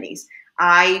companies.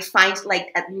 I find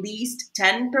like at least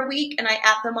 10 per week and I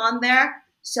add them on there.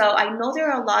 So I know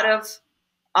there are a lot of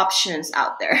options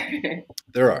out there.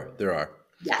 There are.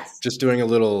 Yes, Just doing a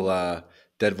little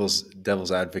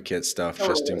devil's advocate stuff,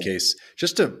 just in totally. case,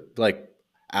 just to like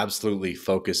absolutely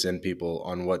focus in people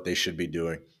on what they should be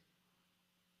doing.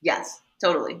 Yes,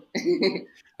 totally.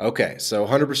 Okay, so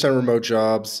 100% remote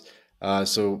jobs.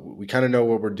 So we kind of know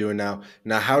what we're doing now.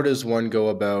 Now, how does one go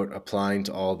about applying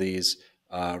to all these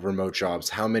remote jobs?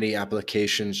 How many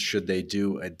applications should they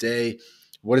do a day?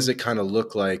 What does it kind of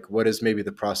look like? What does maybe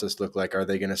the process look like? Are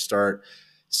they going to start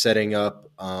setting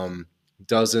up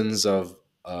dozens of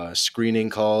screening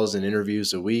calls and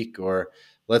interviews a week, or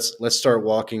let's start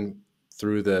walking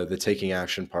through the taking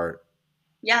action part?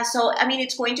 Yeah, so I mean,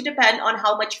 it's going to depend on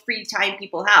how much free time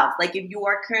people have. Like, if you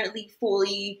are currently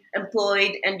fully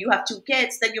employed and you have two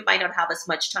kids, then you might not have as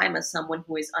much time as someone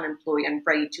who is unemployed and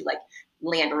ready to like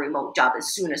land a remote job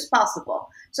as soon as possible.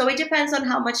 So it depends on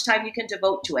how much time you can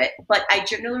devote to it. But I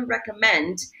generally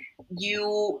recommend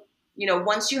you,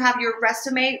 once you have your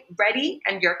resume ready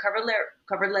and your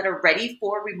cover letter ready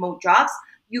for remote jobs,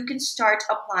 you can start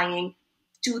applying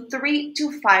to 3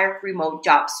 to 5 remote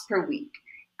jobs per week.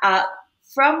 Uh,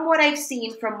 from what I've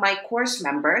seen from my course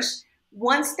members,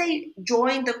 once they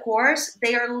join the course,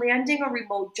 they are landing a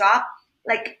remote job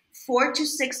like 4 to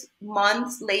 6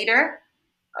 months later.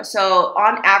 So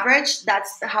on average,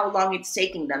 that's how long it's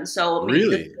taking them. So maybe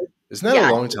Really? Isn't that a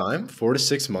yeah, long time? 4 to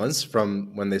 6 months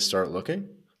from when they start looking?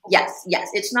 yes.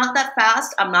 It's not that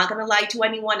fast. I'm not going to lie to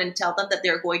anyone and tell them that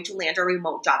they're going to land a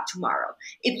remote job tomorrow.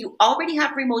 If you already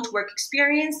have remote work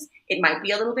experience, it might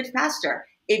be a little bit faster.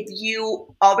 If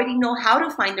you already know how to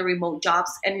find the remote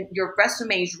jobs and your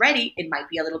resume is ready, it might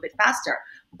be a little bit faster.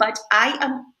 But I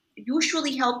am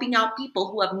usually helping out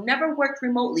people who have never worked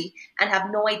remotely and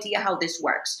have no idea how this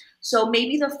works. So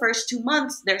maybe the first 2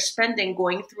 months they're spending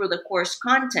going through the course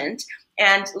content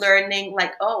and learning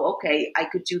like, oh, okay, I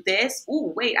could do this.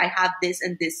 Oh, wait, I have this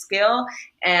and this skill.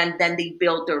 And then they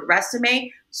build their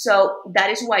resume. So that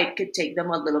is why it could take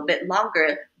them a little bit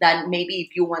longer than maybe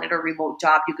if you wanted a remote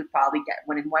job, you could probably get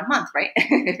one in 1 month, right?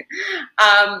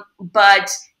 But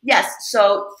yes,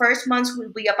 so first months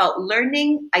will be about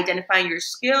learning, identifying your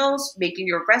skills, making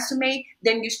your resume.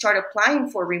 Then you start applying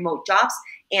for remote jobs.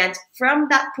 And from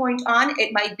that point on,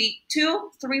 it might be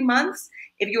 2, 3 months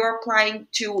if you're applying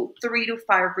to 3 to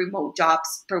 5 remote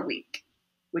jobs per week,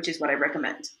 which is what I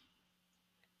recommend.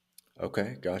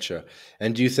 Okay, gotcha.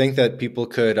 And do you think that people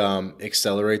could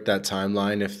accelerate that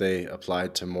timeline if they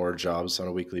applied to more jobs on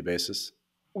a weekly basis?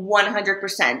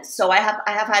 100%. So I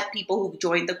have had people who've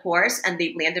joined the course and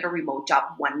they've landed a remote job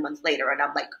 1 month later, and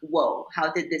I'm like, whoa,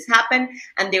 how did this happen?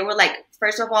 And they were like,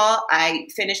 first of all, I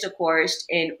finished the course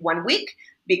in 1 week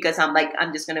because I'm like,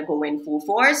 I'm just gonna go in full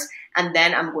force, and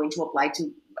then I'm going to apply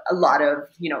to a lot of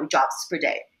jobs per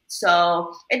day.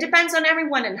 So it depends on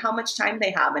everyone and how much time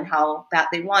they have and how bad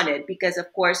they want it. Because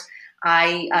of course,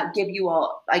 I give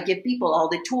people all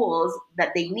the tools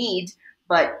that they need,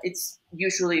 but it's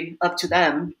usually up to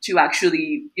them to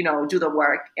actually, do the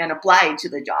work and apply to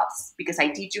the jobs, because I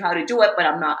teach you how to do it, but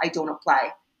I don't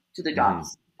apply to the Hmm.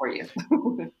 jobs for you.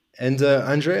 And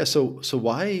Andrea, so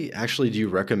why actually do you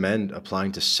recommend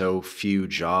applying to so few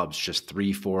jobs, just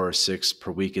three, four, or six per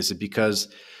week? Is it because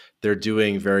they're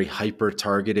doing very hyper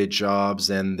targeted jobs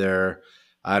and they're,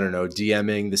 I don't know,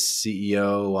 DMing the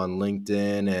CEO on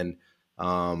LinkedIn and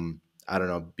I don't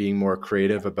know, being more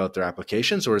creative about their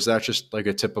applications, or is that just like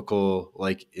a typical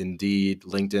like Indeed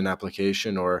LinkedIn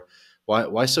application, or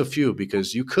why so few?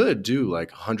 Because you could do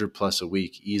like 100 plus a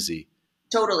week easy.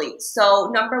 Totally. So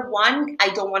number one, I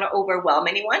don't want to overwhelm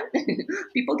anyone.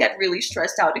 People get really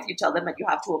stressed out if you tell them that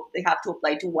they have to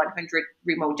apply to 100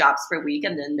 remote jobs per week,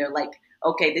 and then they're like,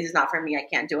 okay, this is not for me. I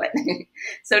can't do it.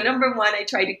 So number one, I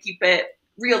try to keep it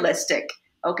realistic.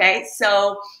 Okay.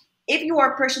 So if you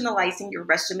are personalizing your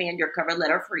resume and your cover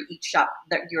letter for each job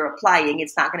that you're applying,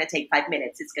 it's not going to take 5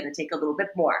 minutes. It's going to take a little bit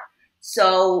more.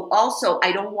 So also,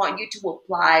 I don't want you to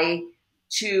apply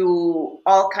to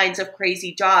all kinds of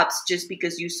crazy jobs just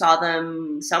because you saw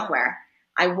them somewhere.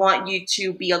 I want you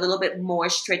to be a little bit more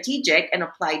strategic and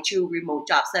apply to remote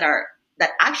jobs that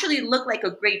actually look like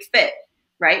a great fit,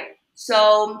 right?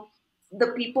 So the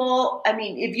people, I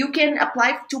mean, if you can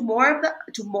apply to more,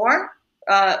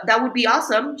 that would be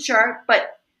awesome, sure.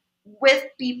 But with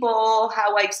people,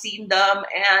 how I've seen them,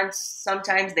 and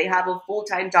sometimes they have a full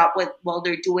time job while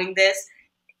they're doing this,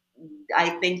 I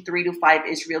think 3 to 5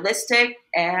 is realistic,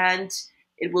 and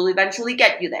it will eventually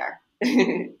get you there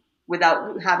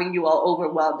without having you all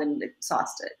overwhelmed and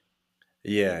exhausted.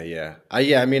 Yeah.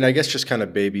 I mean, I guess just kind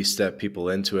of baby step people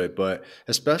into it, but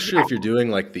especially Yeah, if you're doing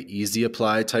like the easy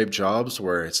apply type jobs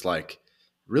where it's like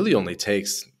really only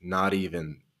takes not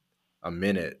even a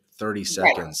minute, 30 right.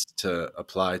 seconds to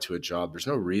apply to a job. There's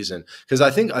no reason, because I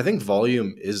think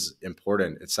volume is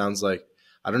important. It sounds like,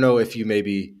 I don't know if you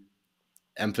maybe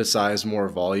emphasize more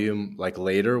volume like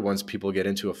later once people get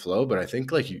into a flow, but I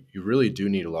think like you really do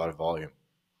need a lot of volume.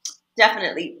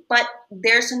 Definitely. But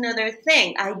there's another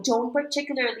thing. I don't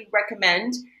particularly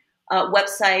recommend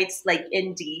websites like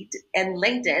Indeed and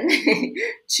LinkedIn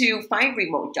to find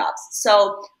remote jobs.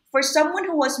 So, for someone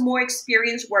who has more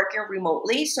experience working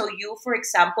remotely, so you, for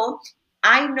example,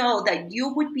 I know that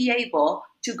you would be able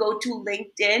to go to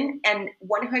LinkedIn and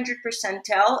 100%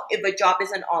 tell if a job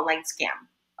is an online scam.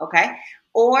 Okay.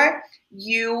 Or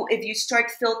if you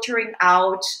start filtering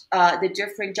out the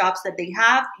different jobs that they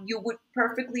have, you would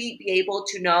perfectly be able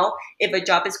to know if a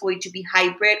job is going to be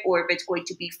hybrid or if it's going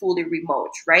to be fully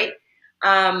remote, right?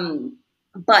 Um,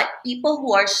 But people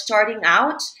who are starting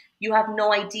out, you have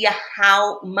no idea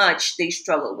how much they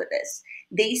struggle with this.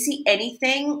 They see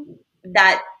anything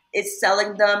that is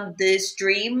selling them this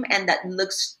dream and that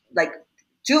looks like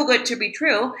too good to be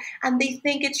true, and they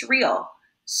think it's real.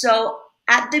 So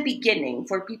at the beginning,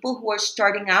 for people who are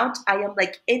starting out, I am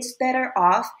like, it's better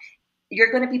off, you're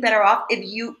going to be better off if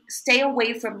you stay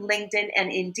away from LinkedIn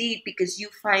and Indeed, because you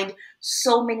find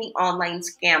so many online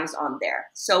scams on there.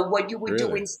 So what you would do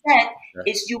Really? instead Yeah.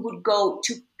 is you would go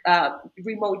to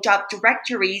remote job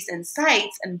directories and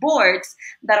sites and boards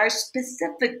that are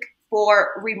specific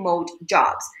for remote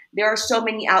jobs. There are so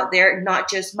many out there, not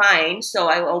just mine. So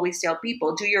I always tell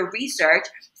people, do your research,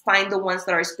 find the ones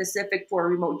that are specific for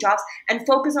remote jobs, and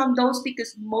focus on those,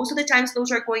 because most of the times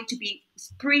those are going to be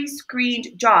pre-screened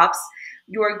jobs.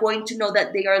 You are going to know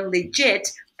that they are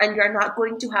legit, and you're not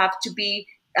going to have to be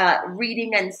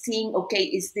reading and seeing, okay,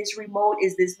 is this remote?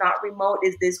 Is this not remote?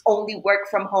 Is this only work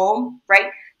from home?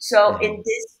 Right? So Hmm. in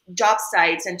these job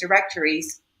sites and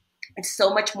directories, it's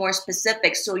so much more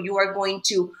specific. So you are going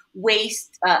to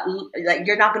waste, like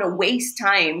you're not going to waste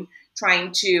time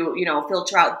trying to,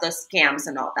 filter out the scams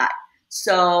and all that.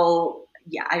 So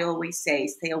yeah, I always say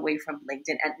stay away from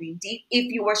LinkedIn and Indeed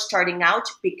if you are starting out,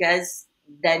 because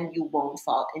then you won't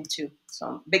fall into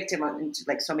some victim into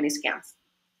like so many scams.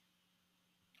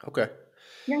 Okay.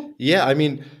 Yeah, Yeah, I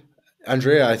mean,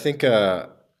 Andrea, I think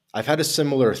I've had a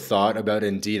similar thought about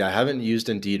Indeed. I haven't used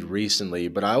Indeed recently,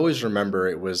 but I always remember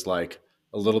it was like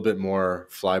a little bit more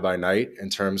fly by night in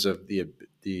terms of the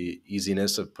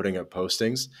easiness of putting up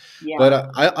postings. But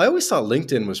yeah, I always thought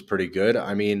LinkedIn was pretty good.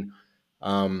 I mean,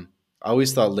 I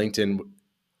always thought LinkedIn.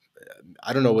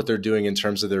 I don't know what they're doing in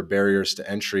terms of their barriers to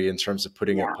entry in terms of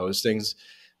putting up yeah. postings.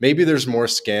 Maybe there's more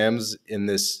scams in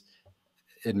this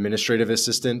administrative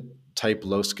assistant type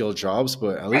low skill jobs,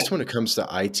 but at least Right. when it comes to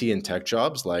IT and tech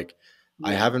jobs, like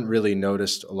I Yeah. haven't really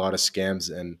noticed a lot of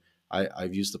scams, and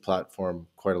I've used the platform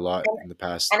quite a lot And, in the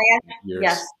past and yes,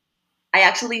 years. I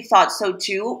actually thought so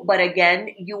too. But again,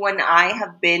 you and I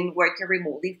have been working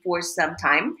remotely for some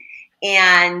time,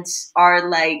 and are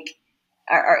like,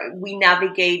 we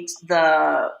navigate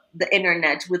the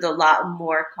internet with a lot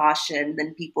more caution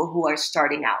than people who are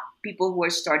starting out. People who are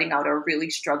starting out are really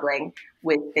struggling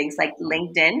with things like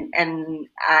LinkedIn, and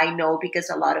I know because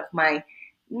a lot of my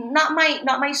not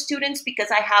my students, because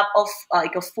I have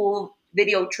like a full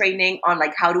video training on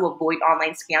like how to avoid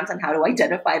online scams and how to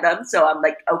identify them. So I'm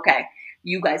like, okay,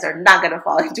 you guys are not going to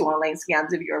fall into online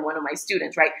scams if you're one of my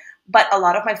students, right? But a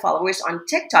lot of my followers on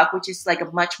TikTok, which is like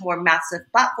a much more massive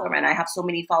platform, and I have so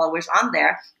many followers on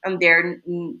there, and they're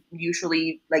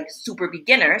usually like super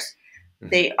beginners.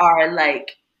 They Hmm. are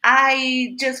like,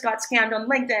 I just got scammed on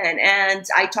LinkedIn, and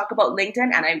I talk about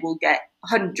LinkedIn, and I will get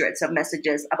hundreds of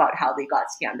messages about how they got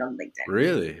scammed on LinkedIn.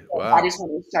 Really? So that is Wow.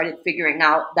 when I started figuring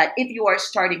out that if you are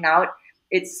starting out,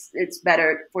 it's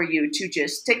better for you to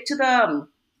just stick to the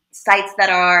sites that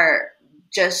are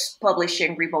just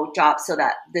publishing remote jobs, so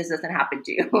that this doesn't happen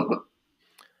to you.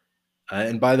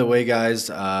 And by the way, guys,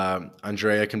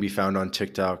 Andrea can be found on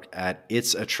TikTok at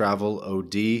It's a Travel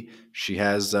OD. She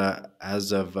has,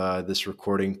 as of this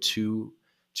recording,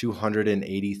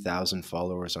 280,000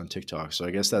 followers on TikTok. So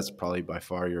I guess that's probably by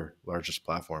far your largest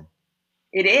platform.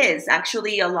 It is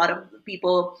actually a lot of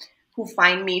people who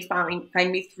find me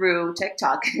through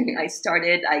TikTok. I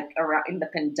started like around in the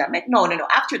pandemic. No.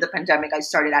 After the pandemic, I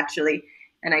started actually,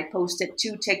 and I posted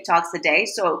 2 TikToks a day.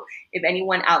 So if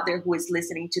anyone out there who is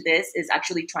listening to this is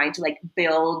actually trying to like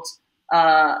build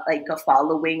like a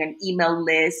following, an email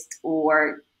list,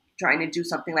 or trying to do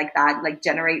something like that, like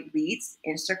generate leads,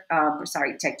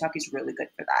 TikTok is really good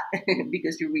for that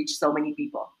because you reach so many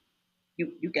people.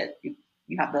 You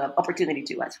have the opportunity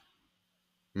to as.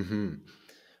 Hmm.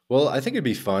 Well, I think it'd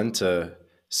be fun to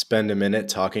spend a minute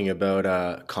talking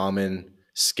about common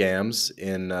scams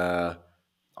in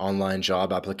online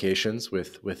job applications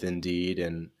with Indeed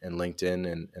and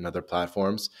LinkedIn and other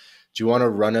platforms. Do you want to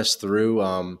run us through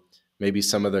maybe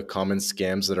some of the common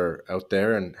scams that are out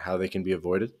there and how they can be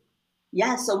avoided?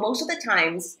 Yeah, so most of the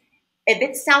times, if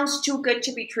it sounds too good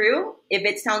to be true, if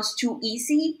it sounds too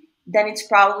easy, then it's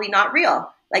probably not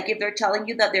real. Like if they're telling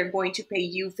you that they're going to pay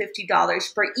you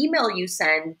 $50 per email you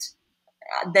send,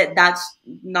 that's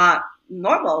not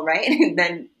normal, right?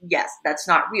 Then yes, that's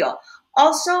not real.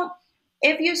 Also,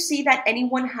 if you see that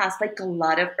anyone has like a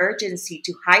lot of urgency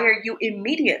to hire you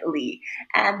immediately,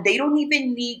 and they don't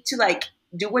even need to like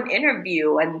do an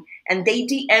interview, and they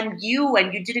DM you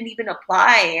and you didn't even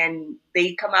apply, and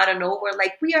they come out of nowhere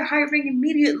like, we are hiring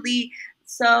immediately,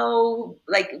 so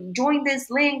like join this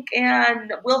link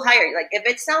and we'll hire you. Like if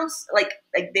it sounds like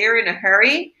they're in a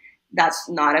hurry, that's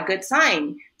not a good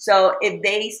sign. So if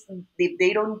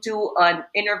they don't do an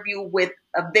interview with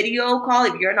a video call,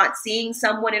 if you're not seeing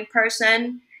someone in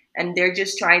person and they're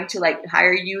just trying to like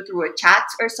hire you through a chat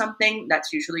or something,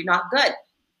 that's usually not good.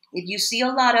 If you see a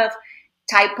lot of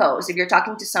typos, if you're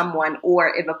talking to someone,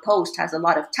 or if a post has a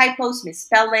lot of typos,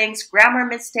 misspellings, grammar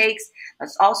mistakes,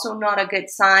 that's also not a good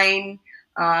sign.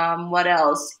 What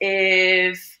else?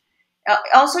 If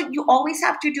Also, you always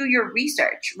have to do your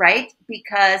research, right?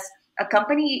 Because a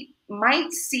company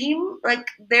might seem like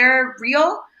they're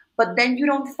real, but then you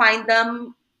don't find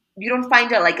them. You don't find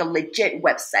like a legit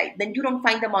website. Then you don't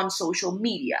find them on social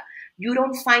media. You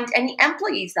don't find any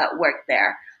employees that work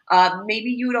there.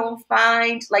 Maybe you don't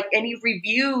find like any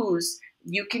reviews.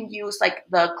 You can use like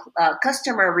the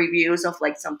customer reviews of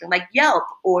like something like Yelp,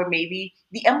 or maybe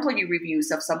the employee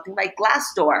reviews of something like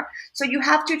Glassdoor. So you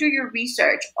have to do your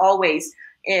research always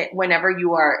whenever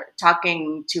you are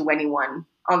talking to anyone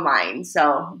online.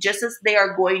 So just as they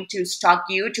are going to stalk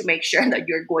you to make sure that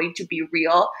you're going to be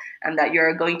real and that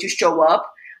you're going to show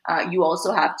up, you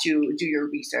also have to do your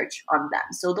research on them.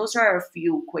 So those are a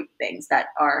few quick things that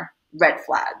are red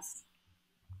flags.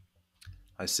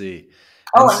 I see.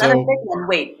 Oh, And another so, big one.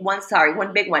 Wait,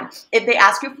 one big one. If they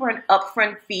ask you for an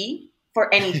upfront fee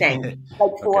for anything, like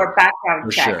okay, for background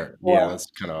for check, sure. Yeah, that's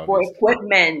kind of for obvious.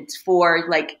 equipment, for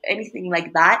like anything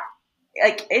like that,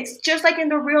 like it's just like in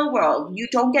the real world. You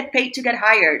don't get paid to get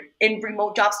hired. In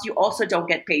remote jobs, you also don't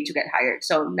get paid to get hired.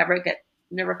 So never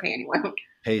pay anyone.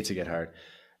 Pay to get hired.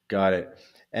 Got it.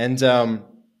 And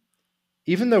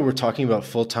even though we're talking about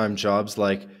full time jobs,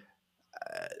 like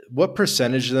what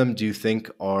percentage of them do you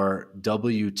think are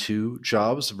W-2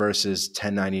 jobs versus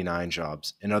 1099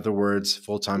 jobs? In other words,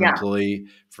 full time Yeah. employee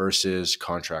versus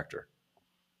contractor.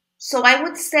 So I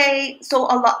would say so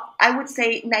a lot. I would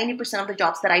say 90% of the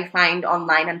jobs that I find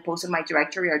online and post in my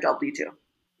directory are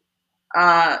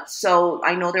W-2. So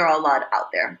I know there are a lot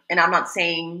out there, and I'm not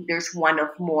saying there's one of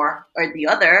more or the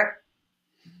other,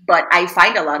 but I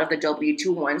find a lot of the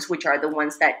W-2 ones, which are the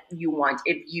ones that you want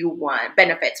if you want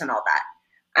benefits and all that.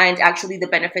 And actually, the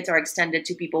benefits are extended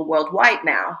to people worldwide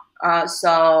now.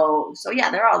 So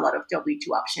yeah, there are a lot of W-2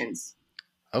 options.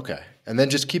 Okay. And then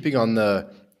just keeping on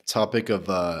the topic of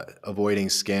avoiding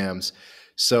scams.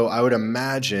 So I would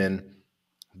imagine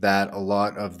that a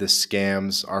lot of the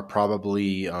scams are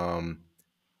probably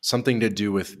something to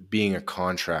do with being a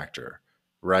contractor,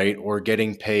 right? Or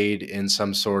getting paid in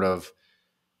some sort of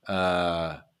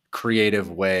uh, creative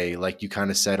way, like you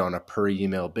kind of said, on a per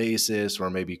email basis, or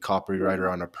maybe copywriter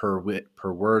on a per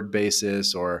word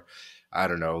basis, or I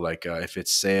don't know, like if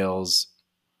it's sales,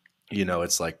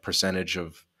 it's like percentage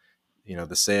of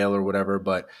the sale or whatever.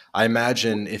 But I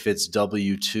imagine if it's a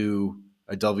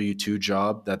W-2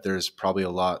 job, that there's probably a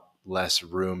lot less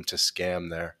room to scam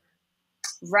there.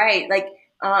 Right. Like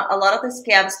a lot of the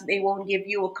scams, they won't give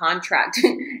you a contract,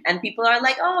 and people are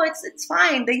like, "Oh, it's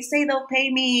fine. They say they'll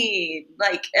pay me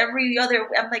like every other."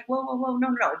 I'm like, "Whoa, whoa, whoa, no,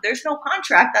 no, no. There's no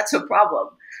contract. That's a problem,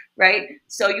 right?"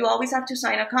 So you always have to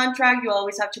sign a contract. You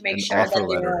always have to make An sure offer that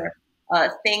there letter.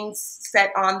 are things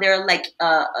set on there, like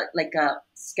a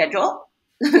schedule.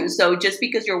 So just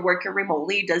because you're working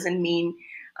remotely doesn't mean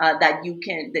that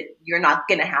you're not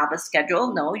going to have a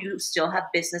schedule. No, you still have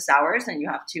business hours, and you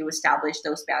have to establish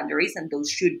those boundaries, and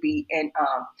those should be in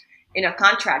a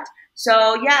contract.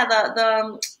 So yeah,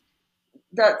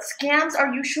 the scams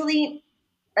are usually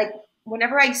like,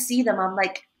 whenever I see them, I'm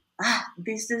like,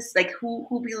 this is like,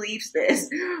 who believes this?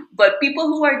 But people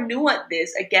who are new at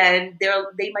this, again,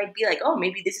 they might be like, oh,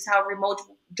 maybe this is how remote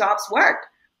jobs work,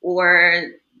 or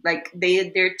like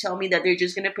they're telling me that they're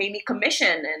just gonna pay me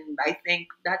commission, and I think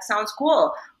that sounds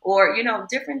cool, or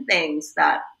different things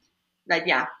that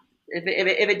yeah.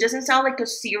 If it doesn't sound like a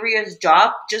serious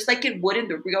job, just like it would in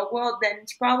the real world, then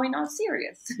it's probably not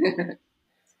serious.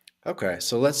 Okay,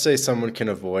 so let's say someone can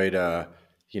avoid,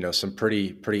 some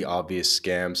pretty obvious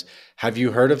scams. Have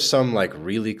you heard of some like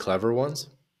really clever ones?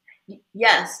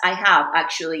 Yes, I have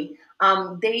actually.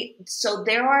 They so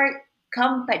there are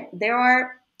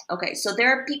okay. So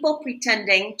there are people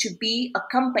pretending to be a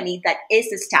company that is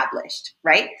established,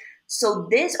 right? So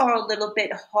these are a little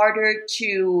bit harder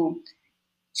to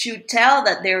tell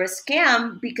that they're a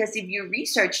scam, because if you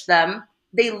research them,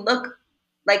 they look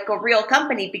like a real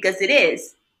company, because it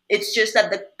is. It's just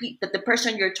that the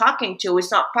person you're talking to is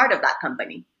not part of that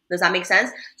company. Does that make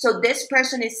sense? So this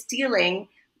person is stealing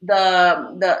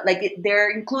they're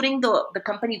including the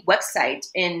company website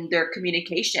in their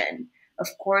communication. Of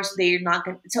course, they're not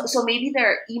going. So maybe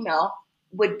their email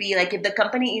would be like, if the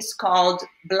company is called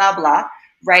blah blah,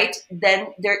 right? Then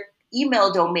their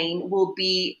email domain will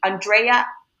be Andrea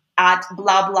at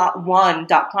blah blah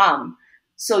one.com.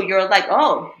 So you're like,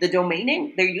 oh, the domain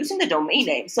name, they're using the domain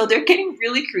name. So they're getting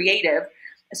really creative.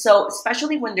 So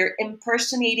especially when they're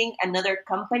impersonating another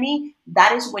company,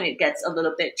 that is when it gets a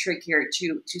little bit trickier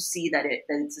to see that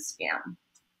it's a scam.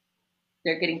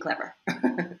 They're getting clever.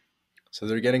 So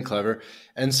they're getting clever.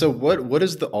 And so what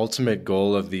is the ultimate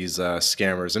goal of these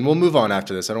scammers? And we'll move on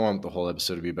after this. I don't want the whole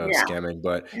episode to be about Yeah. scamming,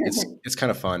 but it's kind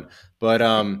of fun. But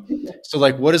so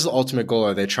like what is the ultimate goal?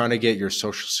 Are they trying to get your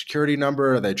social security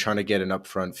number? Are they trying to get an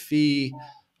upfront fee?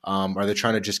 Are they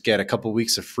trying to just get a couple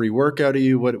weeks of free work out of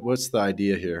you? What's the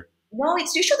idea here? No,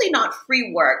 it's usually not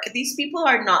free work. These people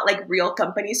are not like real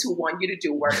companies who want you to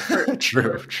do work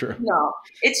True, true. no.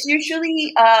 It's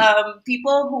usually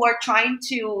people who are trying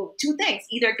to two things: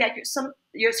 either get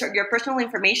your personal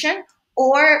information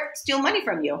or steal money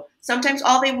from you. Sometimes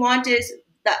all they want is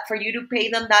that for you to pay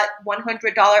them that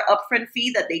 $100 upfront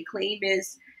fee that they claim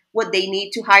is what they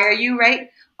need to hire you, right?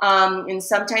 And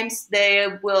sometimes they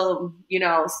will,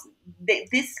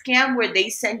 this scam where they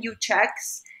send you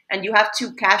checks and you have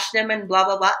to cash them and blah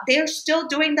blah blah. They're still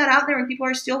doing that out there, and people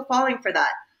are still falling for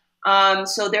that.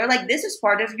 So they're like, this is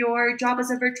part of your job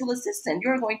as a virtual assistant.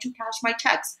 You're going to cash my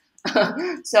checks.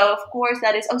 So of course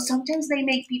that is. Oh, sometimes they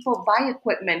make people buy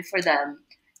equipment for them,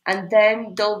 and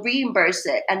then they'll reimburse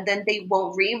it, and then they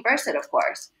won't reimburse it, of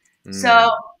course.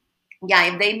 So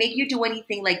yeah, if they make you do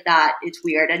anything like that, it's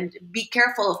weird. And be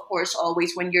careful, of course,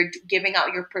 always when you're giving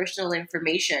out your personal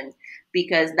information,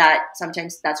 because that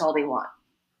sometimes that's all they want.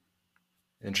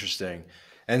 Interesting.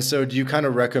 And so do you kind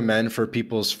of recommend for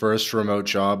people's first remote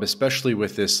job, especially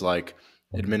with this like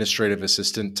administrative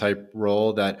assistant type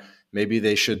role, that maybe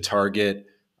they should target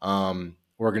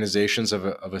organizations of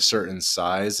a certain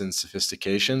size and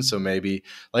sophistication? So maybe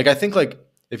like I think like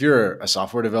if you're a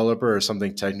software developer or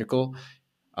something technical,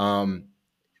 um,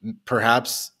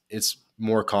 perhaps it's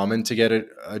more common to get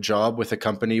a job with a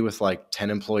company with like 10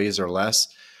 employees or less.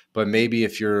 But maybe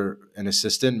if you're an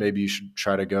assistant, maybe you should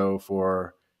try to go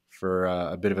for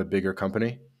a bit of a bigger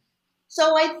company.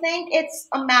 So I think it's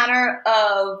a matter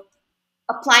of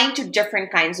applying to different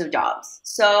kinds of jobs.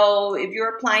 So if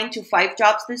you're applying to 5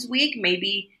 jobs this week,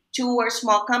 maybe 2 are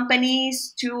small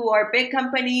companies, 2 are big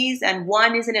companies, and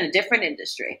 1 is in a different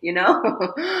industry.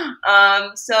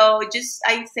 So just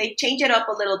I say change it up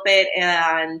a little bit,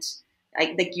 and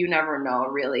like you never know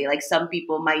really. Like some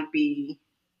people might be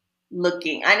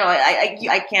looking. I know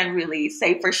I can't really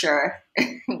say for sure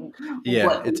Yeah,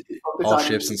 what they it's focus all on.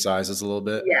 shapes and sizes a little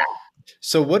bit. Yeah.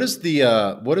 So what does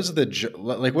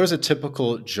a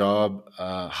typical job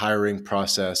hiring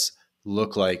process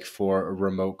look like for a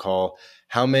remote call?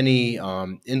 How many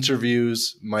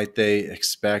interviews might they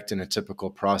expect in a typical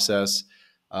process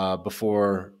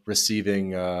before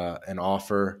receiving an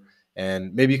offer?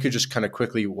 And maybe you could just kind of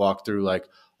quickly walk through like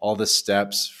all the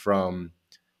steps from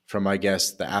I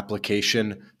guess the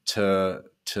application to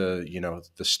the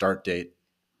start date.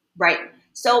 Right.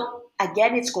 So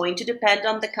again, it's going to depend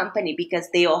on the company because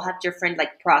they all have different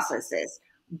like processes.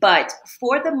 But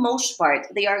for the most part,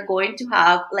 they are going to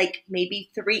have like maybe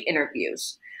 3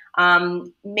 interviews.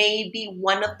 Maybe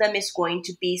one of them is going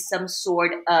to be some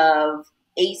sort of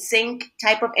async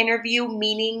type of interview,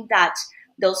 meaning that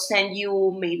they'll send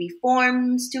you maybe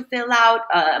forms to fill out,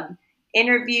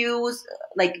 interviews,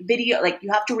 like video, like you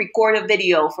have to record a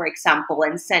video, for example,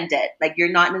 and send it. Like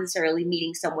you're not necessarily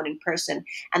meeting someone in person,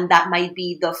 and that might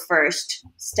be the first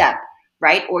step,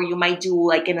 right? Or you might do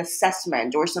like an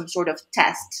assessment or some sort of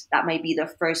test. That might be the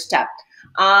first step.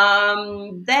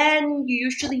 Then you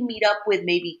usually meet up with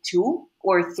maybe 2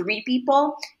 or 3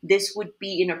 people. This would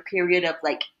be in a period of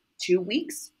like 2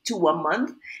 weeks to a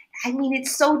month. I mean,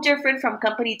 it's so different from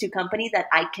company to company that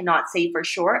I cannot say for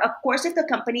sure. Of course, if the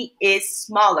company is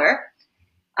smaller,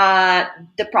 uh,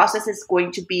 the process is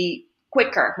going to be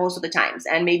quicker most of the times.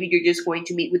 And maybe you're just going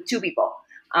to meet with 2 people.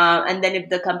 And then if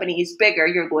the company is bigger,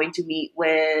 you're going to meet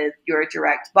with your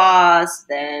direct boss,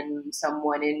 then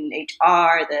someone in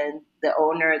HR, then the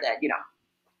owner, that.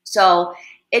 So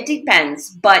it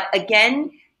depends. But again,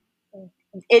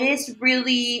 it's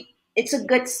a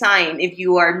good sign if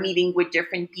you are meeting with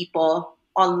different people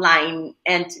online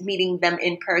and meeting them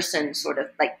in person, sort of,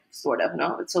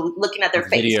 no? So looking at their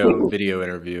face. Video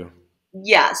interview.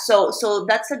 Yeah, so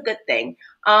that's a good thing.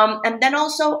 And then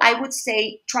also I would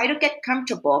say try to get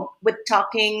comfortable with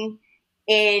talking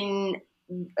in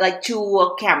like to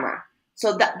a camera.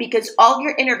 So that because all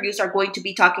your interviews are going to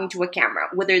be talking to a camera,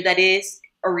 whether that is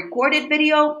a recorded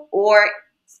video or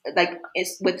like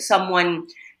it's with someone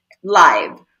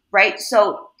live, right?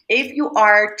 So if you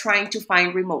are trying to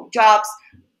find remote jobs,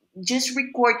 just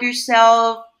record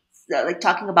yourself like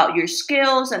talking about your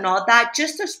skills and all that,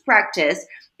 just as practice,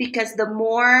 because the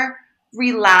more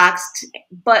relaxed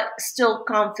but still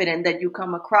confident that you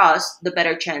come across, the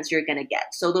better chance you're going to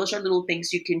get. So those are little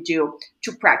things you can do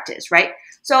to practice, right?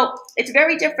 So it's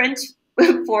very different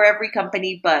for every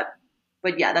company, but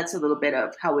yeah, that's a little bit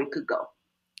of how it could go.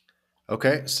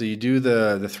 Okay, so you do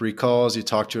the three calls. You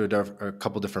talk to a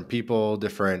couple different people,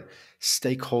 different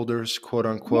stakeholders, quote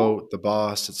unquote, the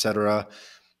boss, etc.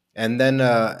 And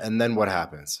then what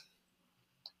happens?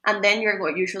 And then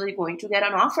usually going to get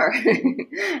an offer.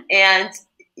 And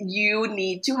you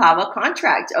need to have a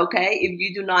contract, okay? If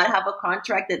you do not have a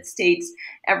contract that states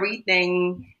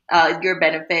everything, your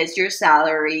benefits, your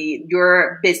salary,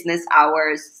 your business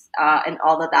hours, and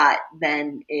all of that,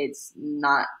 then it's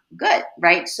not good,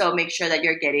 right? So make sure that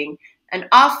you're getting an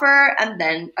offer and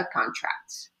then a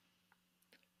contract.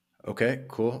 Okay,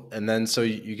 cool. And then so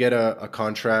you get a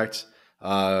contract,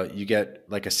 you get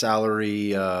like a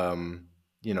salary,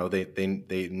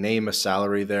 they name a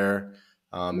salary there.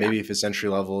 Yeah. Maybe if it's entry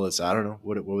level, it's I don't know,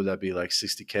 what would that be like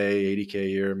 60K, 80K a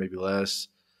year, maybe less.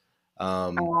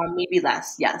 Um, Maybe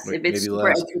less. Yes. If it's maybe super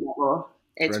less entry level, for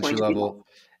it's going entry to be less. level.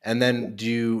 And then do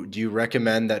you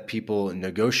recommend that people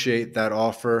negotiate that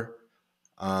offer?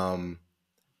 Um,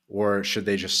 or should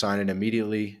they just sign it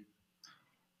immediately?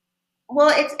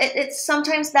 Well, it's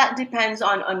sometimes that depends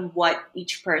on what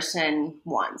each person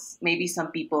wants. Maybe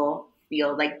some people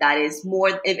feel like that is more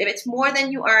if it's more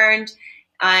than you earned,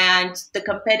 and the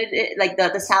competitive like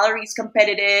the salary is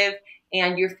competitive,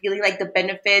 and you're feeling like the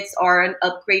benefits are an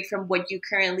upgrade from what you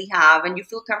currently have, and you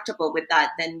feel comfortable with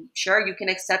that, then sure, you can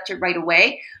accept it right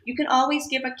away. You can always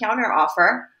give a counter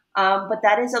offer, but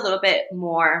that is a little bit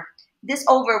more. This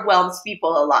overwhelms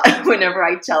people a lot whenever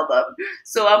I tell them.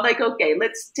 So I'm like, okay,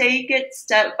 let's take it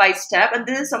step by step. And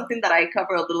this is something that I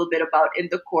cover a little bit about in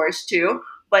the course too.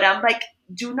 But I'm like,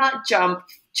 do not jump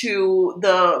to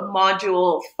the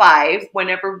module 5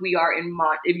 whenever we are in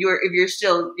if you're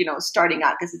still, starting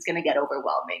out, because it's going to get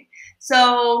overwhelming.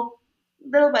 So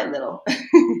little by little.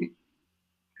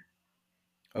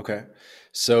 Okay.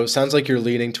 So it sounds like you're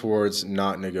leaning towards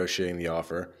not negotiating the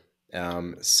offer,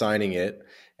 signing it,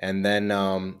 and then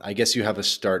I guess you have a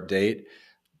start date.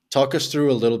 Talk us through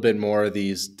a little bit more of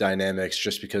these dynamics,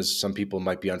 just because some people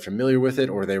might be unfamiliar with it,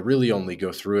 or they really only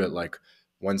go through it like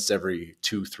once every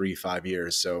 2, 3, 5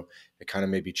 years. So it kind of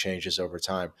maybe changes over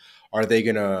time. Are they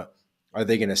gonna are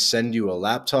they gonna send you a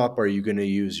laptop? Are you gonna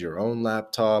use your own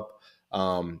laptop?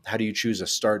 How do you choose a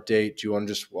start date? Do you want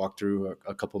to just walk through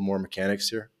a couple more mechanics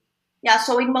here? Yeah,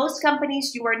 so in most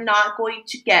companies, you are not going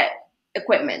to get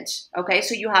equipment. Okay,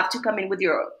 so you have to come in with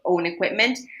your own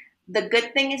equipment. The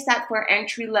good thing is that for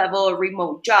entry level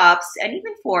remote jobs, and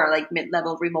even for like mid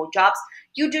level remote jobs,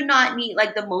 you do not need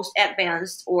like the most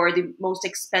advanced or the most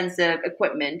expensive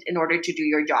equipment in order to do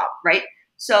your job, right?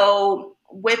 So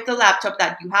with the laptop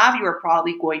that you have, you are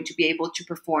probably going to be able to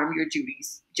perform your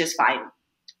duties just fine.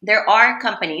 There are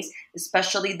companies,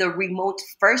 especially the remote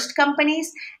first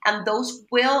companies, and those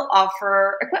will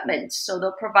offer equipment. So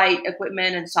they'll provide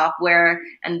equipment and software,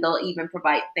 and they'll even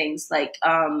provide things like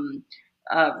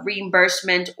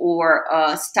reimbursement or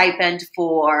a stipend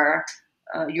for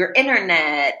your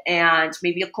internet, and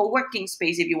maybe a co-working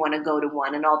space if you want to go to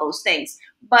one, and all those things.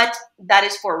 But that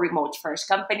is for remote first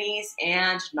companies,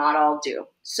 and not all do.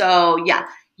 So yeah,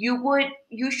 you would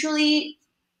usually,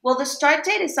 well, the start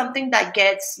date is something that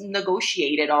gets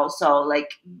negotiated also. Like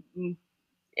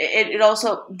it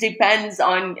also depends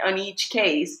on each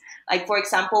case. Like for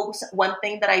example, one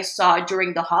thing that I saw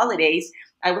during the holidays,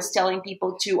 I was telling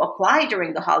people to apply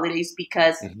during the holidays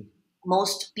because Mhm.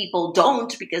 most people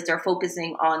don't, because they're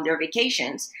focusing on their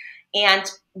vacations. And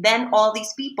then all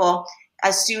these people,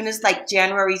 as soon as like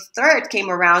January 3rd came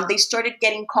around, they started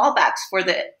getting callbacks for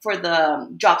the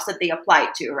jobs that they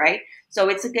applied to, right? So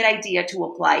it's a good idea to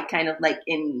apply kind of like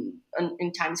in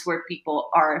times where people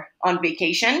are on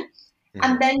vacation.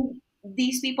 And Mhm. then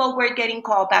these people were getting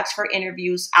callbacks for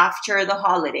interviews after the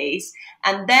holidays.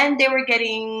 And then they were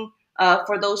getting,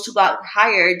 for those who got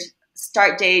hired,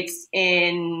 start dates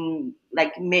in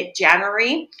like mid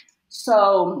January.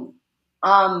 So,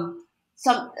 a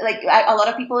lot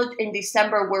of people in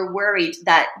December were worried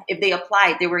that if they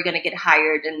applied, they were going to get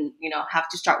hired and, have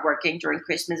to start working during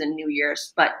Christmas and New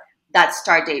Year's. But that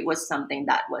start date was something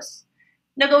that was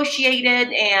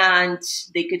negotiated, and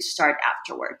they could start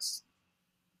afterwards.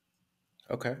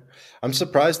 Okay. I'm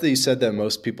surprised that you said that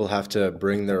most people have to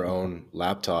bring their own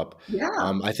laptop. Yeah.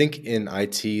 I think in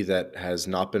IT that has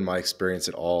not been my experience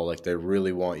at all. Like they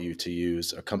really want you to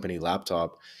use a company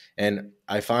laptop. And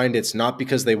I find it's not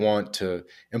because they want to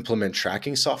implement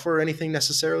tracking software or anything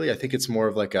necessarily. I think it's more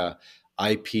of like a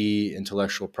IP,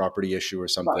 intellectual property issue or Right.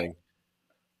 something.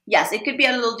 Yes, it could be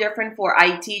a little different for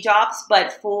IT jobs,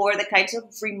 but for the kinds of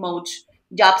remote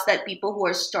jobs that people who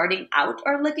are starting out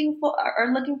are looking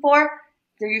for,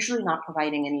 they're usually not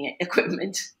providing any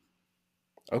equipment.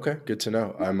 Okay, good to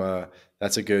know.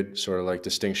 That's a good sort of like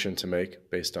distinction to make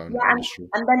based on Yeah, industry.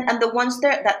 and the ones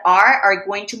that are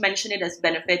going to mention it as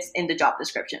benefits in the job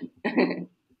description.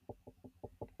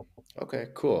 Okay,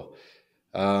 cool.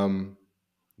 Um,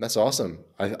 that's awesome.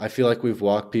 I feel like we've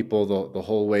walked people the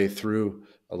whole way through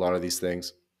a lot of these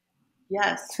things.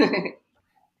 Yes.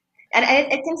 And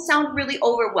it can sound really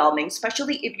overwhelming,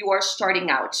 especially if you are starting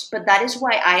out. But that is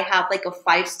why I have like a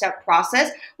 5 step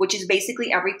process, which is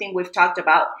basically everything we've talked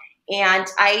about. And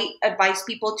I advise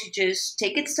people to just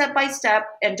take it step by step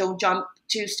and don't jump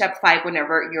to step 5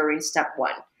 whenever you're in step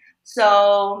 1.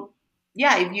 So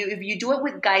yeah, if you do it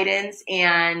with guidance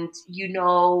and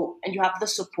and you have the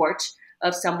support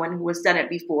of someone who has done it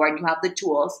before and you have the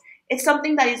tools, it's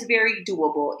something that is very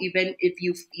doable, even if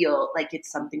you feel like it's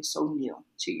something so new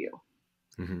to you.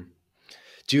 Hmm.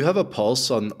 Do you have a pulse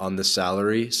on the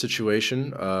salary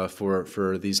situation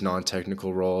for these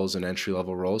non-technical roles and entry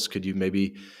level roles? Could you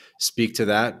maybe speak to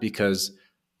that? Because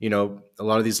a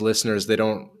lot of these listeners they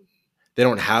don't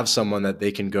have someone that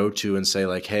they can go to and say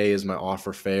like, "Hey, is my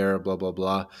offer fair?" Blah blah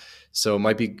blah. So it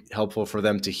might be helpful for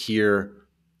them to hear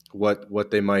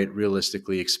what they might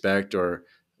realistically expect, or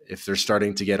if they're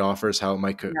starting to get offers, how it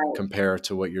might Right. compare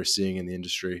to what you're seeing in the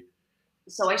industry.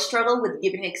 So I struggle with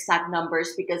giving exact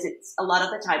numbers because it's a lot of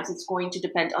the times it's going to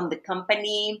depend on the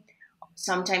company.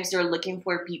 Sometimes they're looking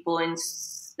for people in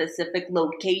specific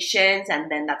locations,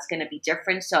 and then that's going to be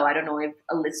different. So I don't know if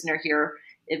a listener here,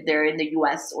 if they're in the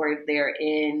US or if they're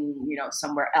in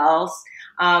somewhere else.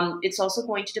 It's also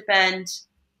going to depend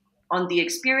on the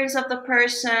experience of the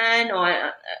person,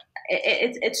 or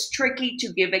it's tricky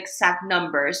to give exact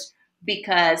numbers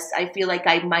because I feel like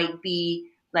I might be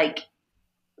like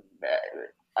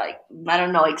I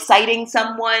don't know, exciting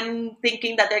someone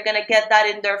thinking that they're gonna get that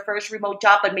in their first remote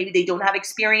job, but maybe they don't have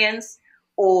experience,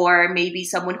 or maybe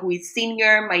someone who is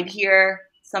senior might hear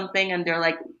something and they're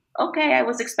like, "Okay, I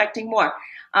was expecting more."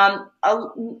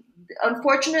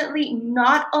 Unfortunately,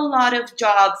 not a lot of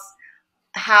jobs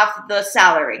have the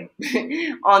salary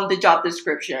on the job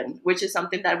description, which is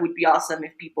something that would be awesome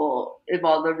if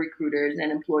all the recruiters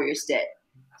and employers did.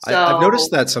 I've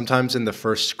noticed So that sometimes in the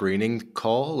first screening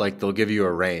call, like they'll give you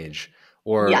a range,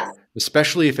 or yes,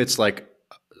 especially if it's like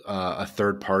a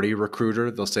third party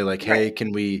recruiter, they'll say like, right. "Hey,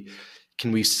 can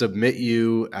we submit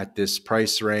you at this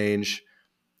price range?"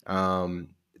 Um,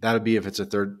 that would be if it's a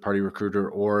third party recruiter,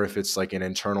 or if it's like an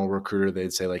internal recruiter,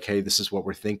 they'd say like, "Hey, this is what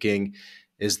we're thinking.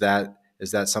 Is that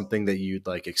something that you'd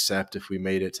like accept if we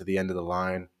made it to the end of the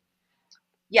line?"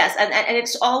 Yes, and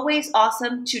it's always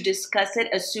awesome to discuss it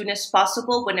as soon as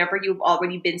possible whenever you've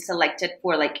already been selected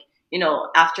for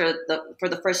after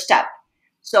the first step.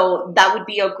 So that would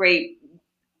be a great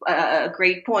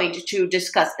point to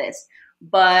discuss this.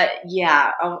 But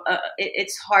yeah,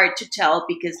 it's hard to tell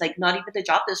because like not even the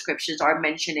job descriptions are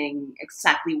mentioning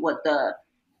exactly what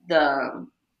the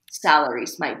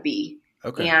salaries might be.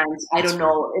 Okay, And I that's don't fair.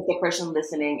 know if the person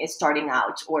listening is starting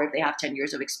out or if they have 10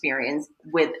 years of experience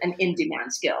with an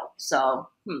in-demand skill. So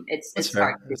it's That's it's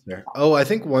hard fair. to That's fair. tell. Oh, I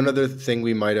think one other thing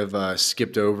we might have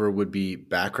skipped over would be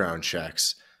background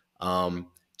checks.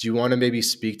 Do you want to maybe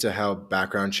speak to how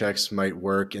background checks might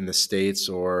work in the States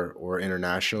or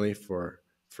internationally for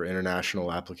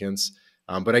international applicants?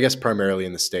 But I guess primarily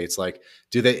in the States. Like,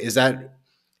 is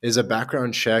a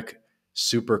background check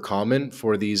super common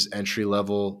for these entry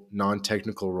level non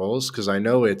technical roles? Because I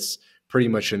know it's pretty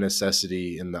much a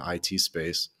necessity in the IT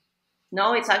space.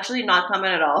 No, it's actually not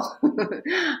common at all.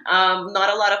 Not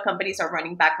a lot of companies are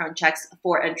running background checks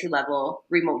for entry level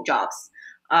remote jobs.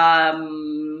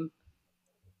 Um,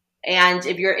 and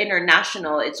if you're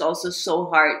international, it's also so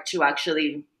hard to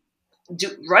actually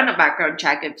run a background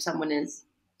check if someone is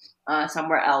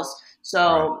somewhere else. Right.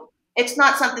 So it's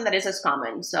not something that is as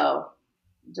common. So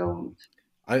don't.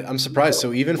 I'm surprised.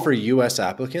 So even for U.S.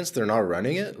 applicants, they're not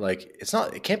running it. Like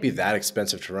it can't be that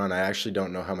expensive to run. I actually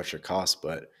don't know how much it costs,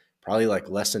 but probably like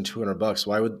less than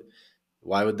 $200.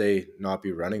 Why would they not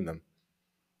be running them?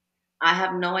 I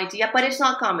have no idea, but it's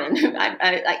not common.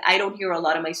 I don't hear a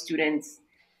lot of my students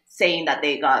saying that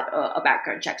they got a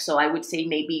background check. So I would say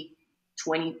maybe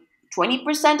 20%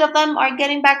 of them are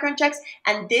getting background checks.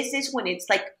 And this is when it's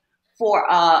like for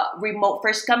a remote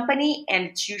first company, and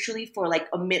it's usually for like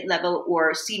a mid level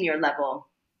or senior level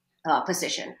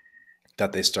position.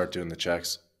 That they start doing the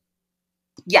checks.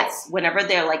 Yes, whenever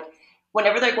they're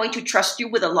going to trust you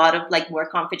with a lot of like more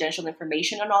confidential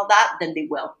information and all that, then they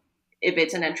will. if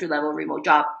it's an entry level remote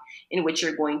job in which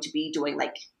you're going to be doing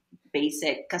like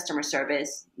basic customer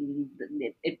service,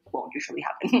 it won't usually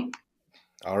happen.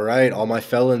 All right, all my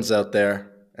felons out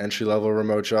there, entry level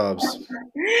remote jobs.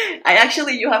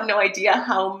 You have no idea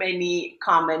how many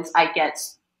comments I get,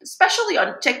 especially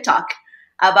on TikTok,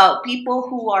 about people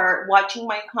who are watching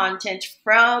my content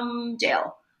from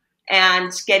jail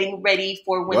and getting ready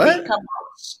for when they What? come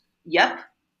out. Yep.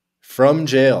 From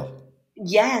jail.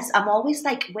 Yes, I'm always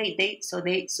like, wait, they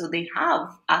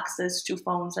have access to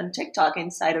phones and TikTok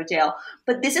inside of jail.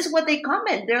 But this is what they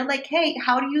comment. They're like, hey,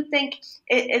 how do you think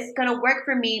it's gonna work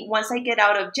for me once I get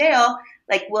out of jail?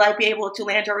 Like, will I be able to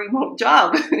land a remote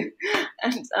job?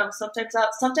 And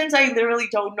sometimes I literally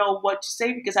don't know what to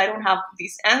say because I don't have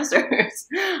these answers.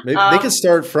 Maybe they could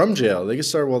start from jail. They could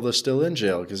start while they're still in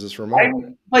jail because it's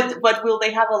remote. But will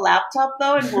they have a laptop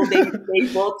though, and will they be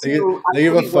able to They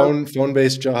give a actually work? phone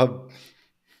based job.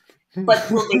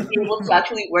 But will they be able to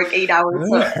actually work 8 hours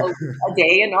a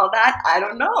day and all that? I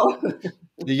don't know.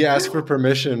 You ask for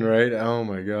permission, right? Oh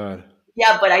my god.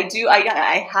 Yeah, but I do.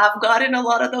 I have gotten a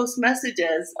lot of those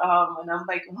messages, and I'm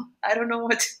like, oh, I don't know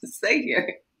what to say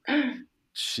here.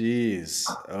 Jeez.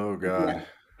 Oh Yeah, god.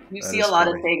 you That see a is lot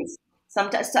of funny. things.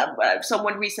 Sometimes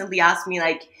someone recently asked me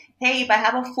like, "Hey, if I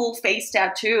have a full face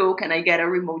tattoo, can I get a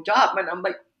remote job?" And I'm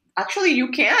like, actually,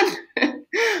 you can.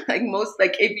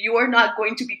 Like if you are not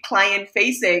going to be client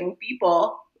facing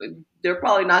people, they're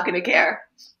probably not going to care.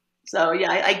 So yeah,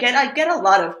 I get a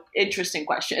lot of interesting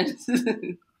questions.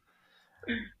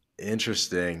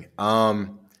 Interesting.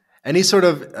 Any sort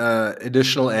of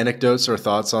additional anecdotes or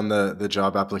thoughts on the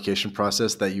job application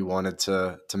process that you wanted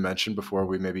to mention before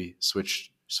we maybe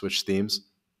switch themes?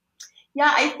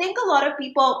 Yeah, I think a lot of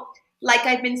people, like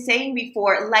I've been saying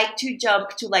before, like to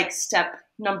jump to like step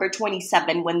number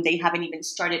 27 when they haven't even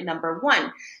started number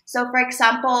one. So, for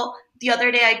example, the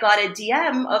other day I got a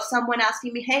DM of someone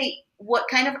asking me, hey, what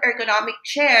kind of ergonomic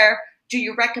chair do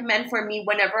you recommend for me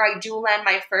whenever I do land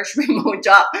my first remote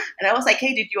job? And I was like,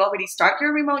 hey, did you already start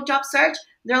your remote job search?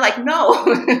 They're like, no.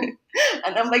 And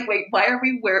I'm like, wait, why are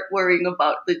we worrying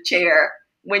about the chair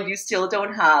when you still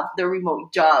don't have the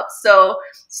remote job? So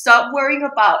stop worrying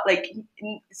about like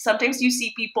sometimes you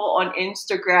see people on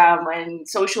Instagram and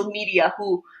social media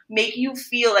who make you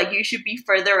feel like you should be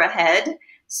further ahead.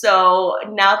 So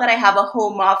now that I have a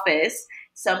home office,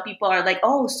 some people are like,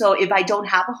 oh, so if I don't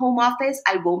have a home office,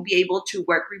 I won't be able to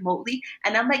work remotely.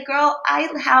 And I'm like, girl, I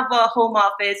have a home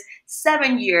office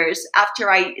 7 years after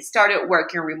I started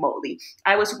working remotely.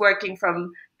 I was working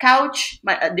from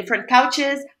my different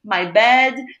couches, my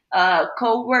bed,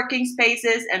 co-working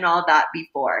spaces, and all that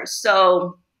before.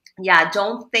 So yeah,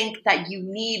 don't think that you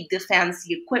need the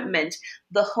fancy equipment,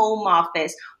 the home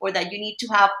office, or that you need to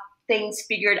have things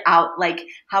figured out, like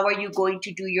how are you going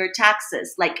to do your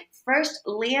taxes. Like first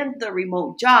land the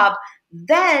remote job,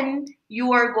 then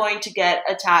you are going to get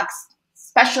a tax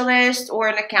specialist or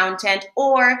an accountant,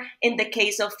 or in the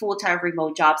case of full-time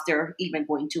remote jobs, they're even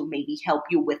going to maybe help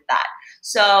you with that.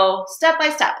 So step by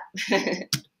step.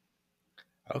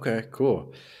 Okay,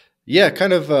 cool. Yeah,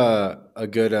 kind of a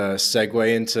good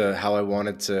segue into how I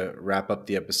wanted to wrap up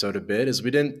the episode a bit is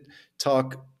we didn't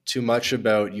talk too much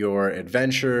about your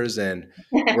adventures and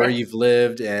where you've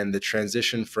lived and the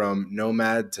transition from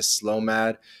nomad to slow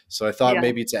mad. So I thought Yeah.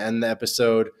 maybe to end the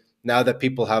episode, now that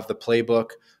people have the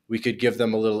playbook, we could give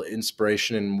them a little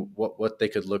inspiration in what they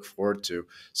could look forward to.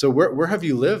 So where have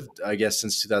you lived, I guess,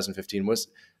 since 2015? Was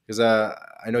because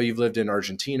I know you've lived in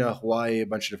Argentina, Hawaii, a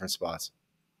bunch of different spots.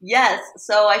 Yes.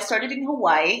 So I started in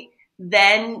Hawaii.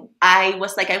 Then I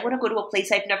was like, I want to go to a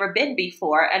place I've never been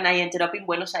before. And I ended up in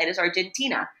Buenos Aires,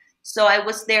 Argentina. So I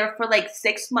was there for like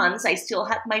 6 months. I still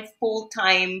had my full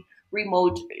time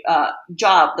remote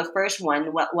job, the first one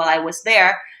while I was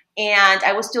there. And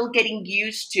I was still getting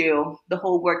used to the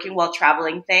whole working while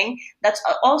traveling thing. That's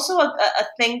also a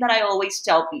thing that I always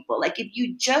tell people. Like, if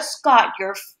you just got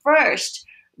your first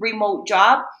remote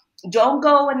job, don't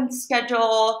go and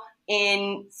schedule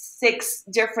in 6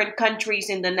 different countries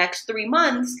in the next 3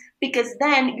 months, because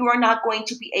then you are not going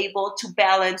to be able to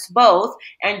balance both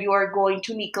and you are going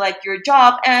to neglect your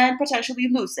job and potentially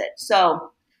lose it.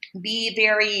 So be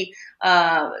very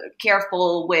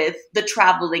careful with the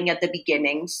traveling at the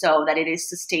beginning so that it is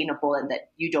sustainable and that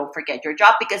you don't forget your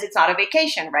job, because it's not a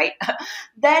vacation, right?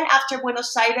 Then after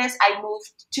Buenos Aires, I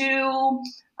moved to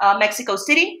Mexico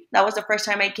City. That was the first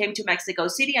time I came to Mexico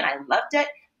City and I loved it.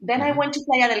 Then I Hmm. went to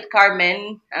Playa del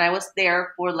Carmen and I was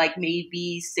there for like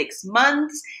maybe 6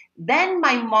 months. Then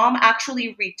my mom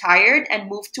actually retired and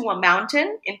moved to a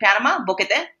mountain in Panama,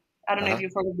 Boquete. I don't know if Uh-huh.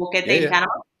 you've heard of Yeah, Boquete in yeah.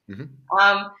 Panama.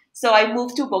 Hmm. So I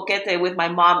moved to Boquete with my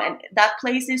mom, and that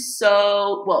place is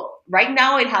so well. Right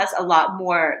now, it has a lot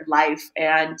more life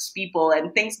and people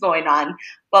and things going on.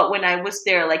 But when I was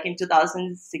there, like in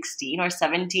 2016 or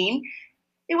 17,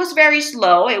 it was very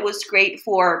slow. It was great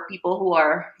for people who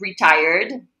are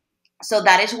retired. So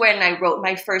that is when I wrote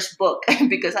my first book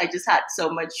because I just had so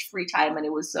much free time and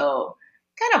it was so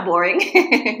kind of boring.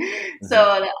 Hmm.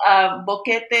 So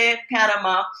Boquete,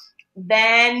 Panama.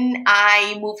 Then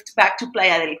I moved back to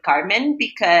Playa del Carmen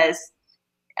because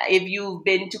if you've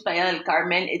been to Playa del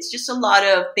Carmen, it's just a lot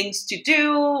of things to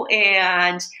do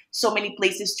and so many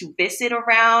places to visit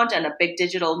around and a big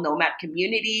digital nomad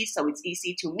community. So it's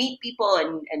easy to meet people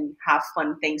and have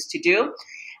fun things to do.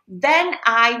 Then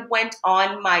I went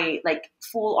on my like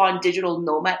full on digital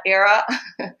nomad era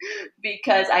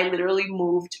because I literally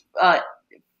moved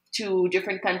to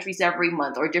different countries every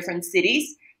month or different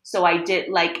cities. So I did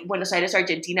like Buenos Aires,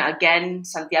 Argentina again,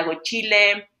 Santiago,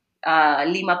 Chile,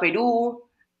 Lima, Peru.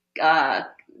 Uh,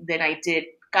 then I did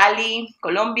Cali,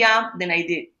 Colombia. Then I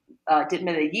did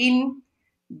Medellin,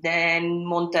 then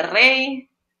Monterrey.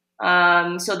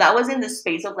 So that was in the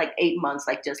space of like 8 months,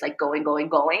 like just like going, going,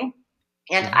 going.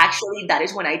 And Hmm. actually, that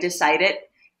is when I decided,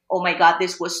 oh my God,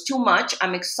 this was too much.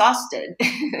 I'm exhausted.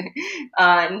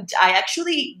 And I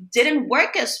actually didn't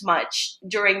work as much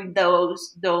during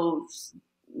those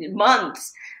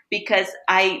months because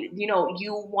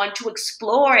you want to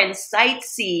explore and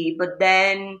sightsee, but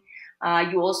then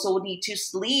you also need to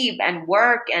sleep and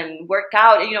work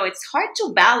out. It's hard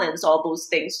to balance all those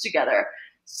things together.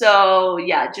 So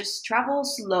yeah, just travel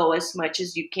slow as much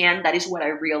as you can. That is what I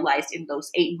realized in those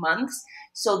 8 months.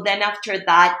 So then after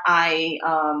that, I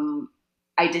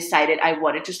decided I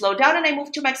wanted to slow down and I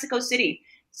moved to Mexico City.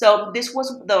 So this was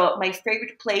the my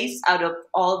favorite place out of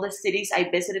all the cities I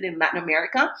visited in Latin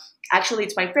America. Actually,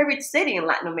 it's my favorite city in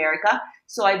Latin America.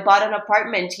 So I bought an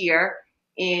apartment here.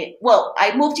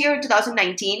 I moved here in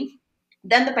 2019.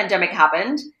 Then the pandemic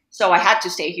happened, so I had to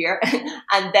stay here,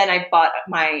 and then I bought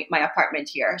my apartment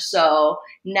here. So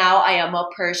now I am a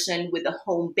person with a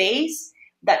home base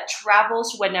that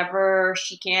travels whenever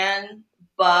she can,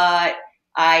 but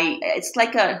I it's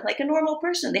like a normal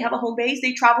person. They have a home base,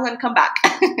 they travel and come back.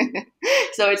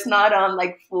 So it's not on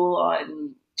like full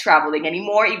on traveling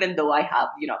anymore, even though I have,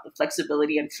 the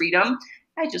flexibility and freedom.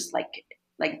 I just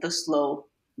like the slow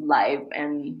life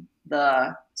and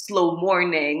the slow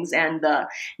mornings and the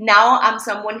now I'm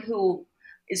someone who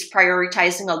is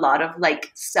prioritizing a lot of like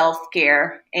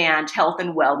self-care and health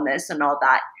and wellness and all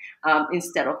that,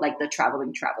 instead of like the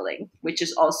traveling, which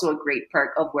is also a great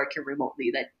perk of working remotely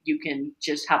that you can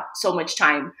just have so much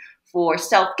time for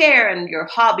self-care and your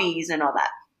hobbies and all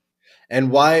that. And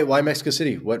why Mexico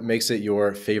City? What makes it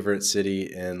your favorite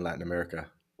city in Latin America?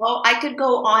 Well, I could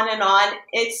go on and on.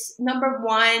 It's number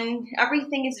one,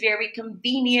 everything is very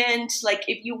convenient. Like,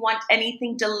 if you want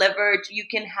anything delivered, you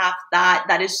can have that.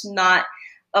 That is not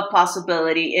a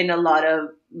possibility in a lot of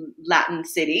Latin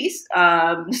cities.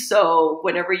 So,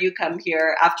 whenever you come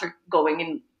here after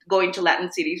going to Latin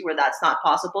cities where that's not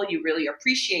possible, you really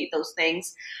appreciate those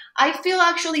things. I feel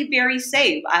actually very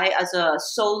safe. As a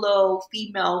solo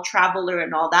female traveler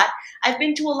and all that, I've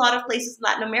been to a lot of places in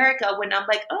Latin America when I'm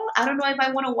like, oh, I don't know if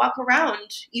I want to walk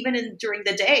around even during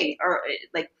the day or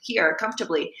like here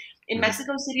comfortably. In Hmm.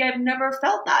 Mexico City, I've never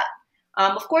felt that.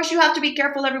 Of course, you have to be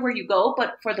careful everywhere you go,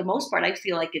 but for the most part, I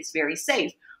feel like it's very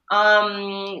safe.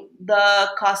 The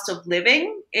cost of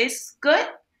living is good.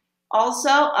 Also,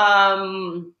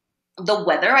 the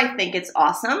weather, I think it's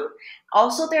awesome.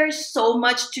 Also, there's so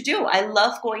much to do. I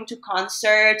love going to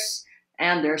concerts,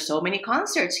 and there's so many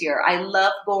concerts here. I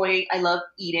love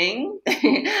eating,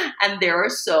 and there are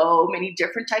so many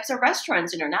different types of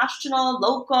restaurants, international,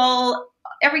 local,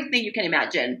 everything you can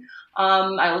imagine.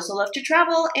 I also love to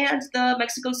travel, and the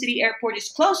Mexico City airport is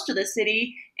close to the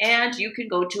city, and you can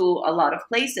go to a lot of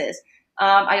places.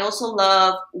 I also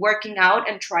love working out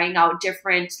and trying out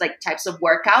different like types of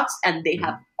workouts, and they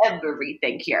have Hmm.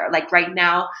 everything here. Like right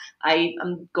now, I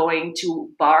am going to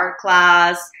bar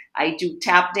class. I do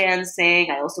tap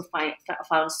dancing. I also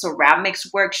found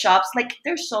ceramics workshops. Like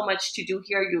there's so much to do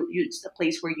here. It's a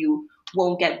place where you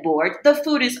won't get bored. The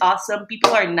food is awesome.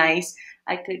 People are nice.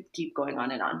 I could keep going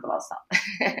on and on, but I'll stop.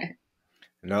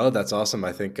 No, that's awesome.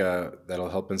 I think that'll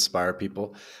help inspire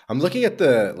people. I'm looking at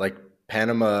the like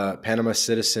Panama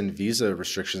citizen visa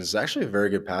restrictions. It's actually a very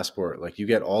good passport. Like you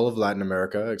get all of Latin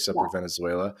America except for Yeah,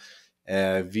 Venezuela,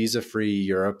 visa free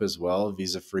Europe as well,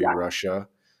 visa free yeah, Russia.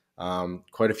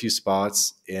 Quite a few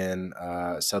spots in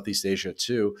Southeast Asia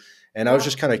too. And I was yeah.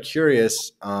 just kind of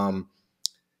curious,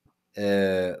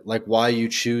 like why you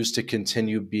choose to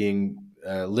continue being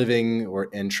living or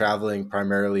and traveling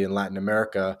primarily in Latin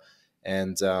America,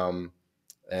 and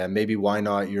maybe why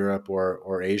not Europe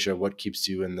or Asia? What keeps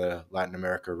you in the Latin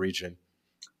America region?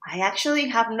 I actually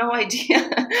have no idea.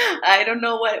 I don't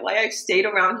know why I stayed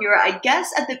around here. I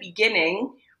guess at the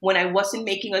beginning, when I wasn't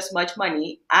making as much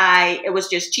money, it was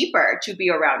just cheaper to be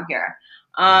around here.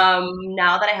 Mhm.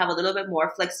 Now that I have a little bit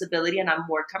more flexibility and I'm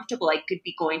more comfortable, I could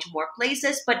be going to more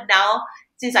places. But now,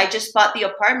 since I just bought the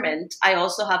apartment, I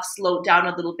also have slowed down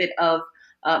a little bit of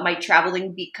my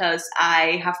traveling because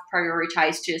I have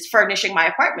prioritized just furnishing my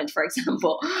apartment, for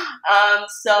example.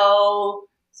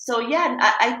 So yeah,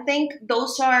 I think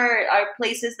those are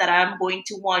places that I'm going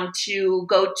to want to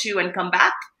go to and come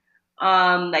back.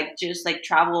 Like just like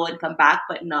travel and come back,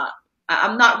 but not.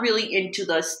 I'm not really into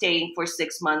the staying for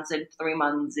 6 months and 3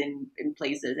 months in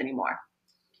places anymore.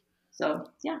 So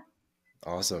yeah.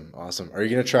 Awesome, awesome. Are you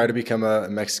going to try to become a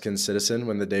Mexican citizen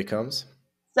when the day comes?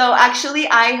 So actually,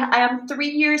 I am 3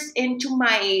 years into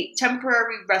my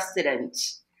temporary resident,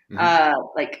 Hmm.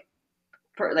 like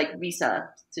like visa Hmm.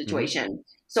 situation.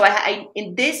 So I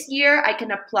in this year I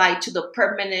can apply to the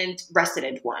permanent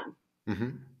resident one. Hmm.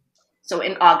 So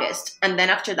in August, and then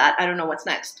after that, I don't know what's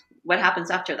next. What happens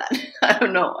after that? I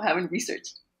don't know. I haven't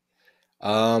researched.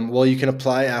 Well, you can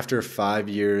apply after 5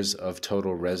 years of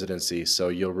total residency. So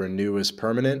you'll renew as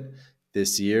permanent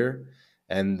this year,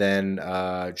 and then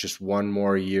just one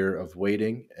more year of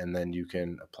waiting, and then you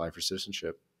can apply for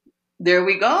citizenship. There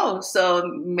we go. So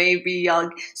maybe I'll.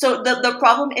 So the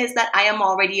problem is that I am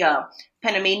already a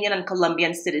Panamanian and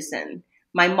Colombian citizen.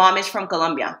 My mom is from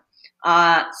Colombia.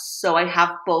 So I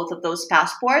have both of those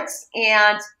passports,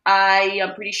 and I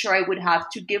am pretty sure I would have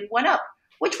to give one up,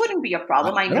 which wouldn't be a I,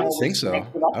 problem. I I know don't think which one I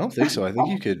so. give I up. don't think so. I think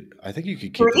you could. I think you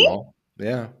could keep them Three? all.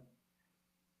 Yeah.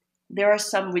 There are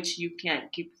some which you can't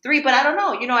keep three, but I don't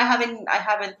know. I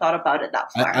haven't thought about it that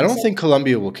I far. don't So think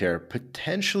Colombia will care.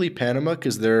 Potentially Panama,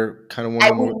 because they're kind of one of I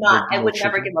the would more not. I more would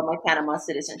never tricky. give up my Panama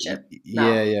citizenship.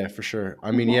 No. Yeah, yeah, for sure.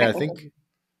 I mean, yeah, I think.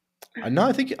 No,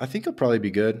 I think you'll probably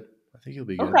be good. I think you'll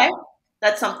be good. Okay.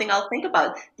 That's something I'll think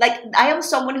about. Like I am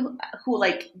someone who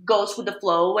like goes with the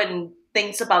flow and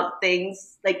thinks about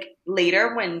things like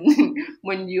later when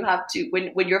when you have to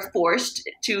when you're forced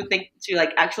to think to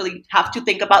like actually have to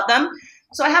think about them.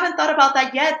 So I haven't thought about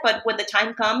that yet, but when the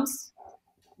time comes,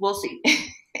 we'll see.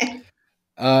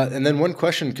 And then one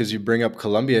question, because you bring up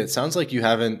Colombia, it sounds like you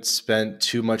haven't spent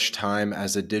too much time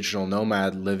as a digital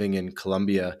nomad living in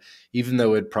Colombia, even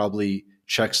though it probably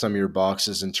checks some of your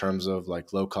boxes in terms of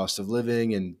like low cost of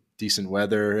living and decent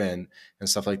weather and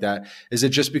stuff like that. Is it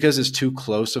just because it's too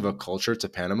close of a culture to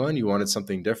Panama and you wanted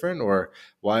something different, or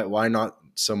why not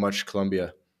so much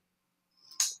Colombia?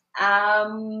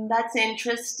 That's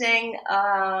interesting.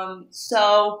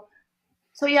 So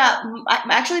yeah,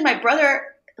 actually, my brother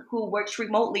who works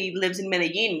remotely lives in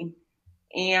Medellin,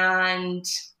 and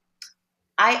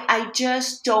I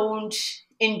just don't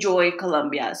enjoy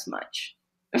Colombia as much.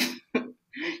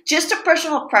 Just a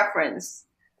personal preference.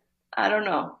 I don't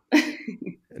know.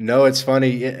 No, it's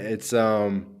funny. It's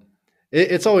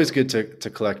always good to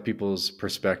collect people's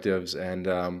perspectives, and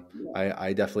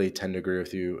I definitely tend to agree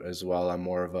with you as well. I'm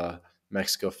more of a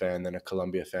Mexico fan than a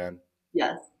Colombia fan.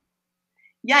 Yes.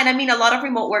 Yeah, and I mean, a lot of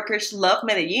remote workers love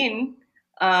Medellin,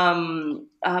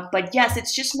 but yes,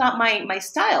 it's just not my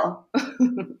style.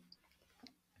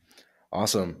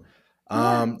 Awesome.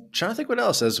 Yeah. Trying to think what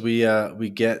else as we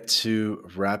get to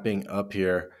wrapping up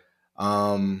here.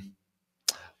 Um,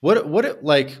 what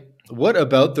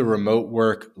about the remote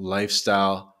work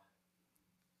lifestyle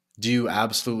do you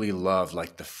absolutely love,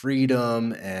 like the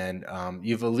freedom? And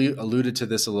you've alluded to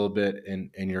this a little bit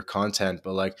in your content,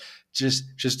 but like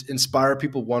just inspire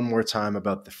people one more time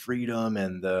about the freedom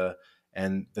and the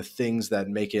things that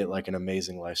make it like an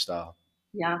amazing lifestyle.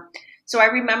 Yeah. So I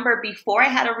remember before I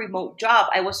had a remote job,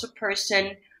 I was a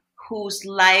person whose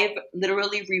life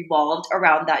literally revolved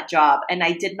around that job. And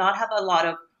I did not have a lot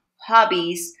of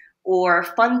hobbies or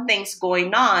fun things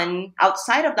going on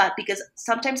outside of that because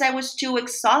sometimes I was too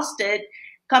exhausted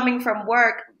coming from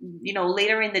work,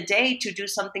 later in the day to do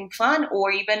something fun,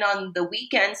 or even on the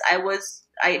weekends,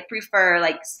 I prefer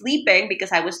like sleeping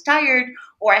because I was tired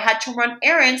or I had to run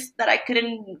errands that I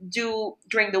couldn't do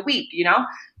during the week.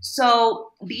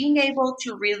 So being able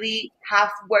to really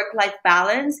have work life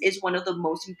balance is one of the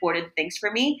most important things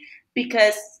for me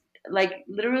because like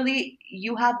literally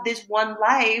you have this one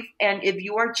life and if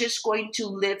you are just going to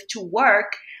live to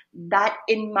work, that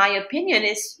in my opinion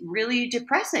is really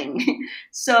depressing.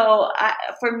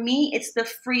 For me it's the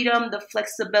freedom, the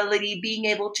flexibility, being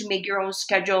able to make your own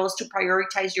schedules, to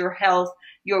prioritize your health,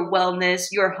 your wellness,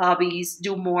 your hobbies,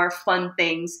 do more fun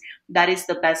things. That is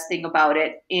the best thing about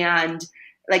it. And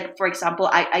like, for example,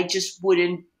 I just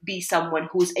wouldn't be someone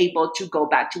who's able to go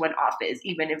back to an office,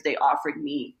 even if they offered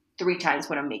me 3 times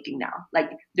what I'm making now.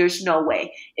 Like, there's no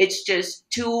way. It's just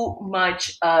too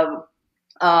much of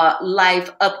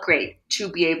life upgrade to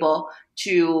be able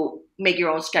to make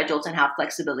your own schedules and have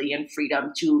flexibility and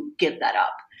freedom to give that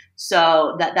up.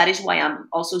 So that is why I'm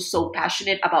also so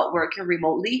passionate about working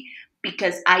remotely,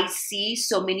 because I see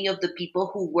so many of the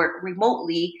people who work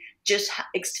remotely just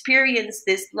experience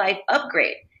this life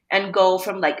upgrade and go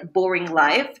from like boring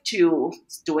life to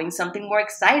doing something more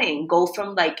exciting, go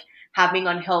from like having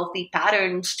unhealthy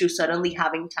patterns to suddenly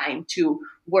having time to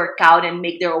work out and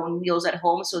make their own meals at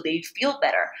home so they feel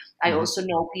better. I also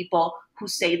know people who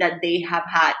say that they have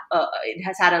had, it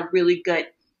has had a really good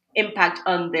impact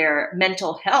on their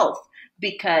mental health,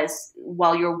 because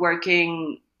while you're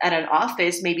working at an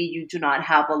office, maybe you do not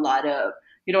have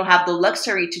you don't have the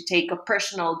luxury to take a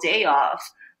personal day off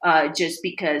just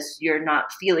because you're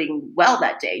not feeling well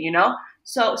that day, you know?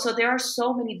 So there are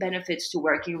so many benefits to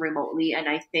working remotely, and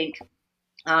I think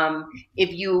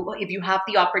if you have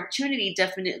the opportunity,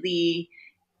 definitely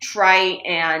try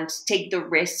and take the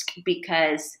risk,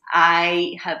 because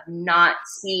I have not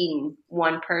seen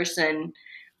one person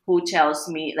who tells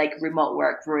me like remote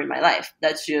work ruined my life.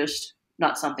 That's just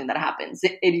not something that happens.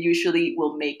 It usually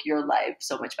will make your life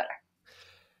so much better.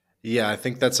 Yeah, I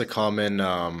think that's a common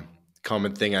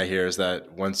thing I hear is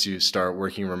that once you start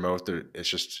working remote, it's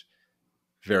just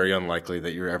very unlikely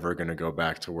that you're ever going to go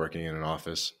back to working in an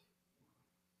office.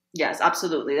 Yes,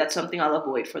 absolutely. That's something I'll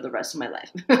avoid for the rest of my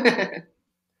life.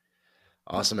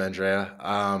 Awesome, Andrea.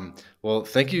 Well,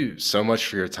 thank you so much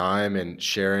for your time and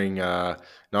sharing not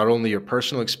only your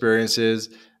personal experiences,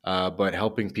 but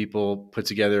helping people put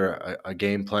together a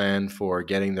game plan for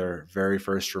getting their very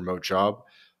first remote job.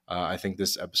 I think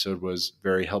this episode was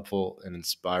very helpful and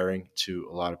inspiring to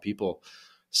a lot of people.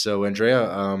 So,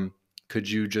 Andrea, could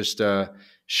you just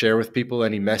share with people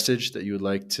any message that you would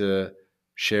like to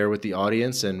share with the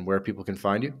audience and where people can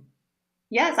find you?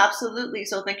 Yes, absolutely.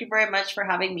 So thank you very much for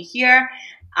having me here.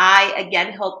 I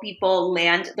again help people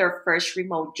land their first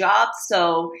remote job.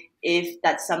 So if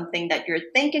that's something that you're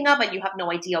thinking of and you have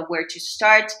no idea where to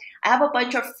start, I have a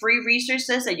bunch of free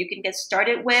resources that you can get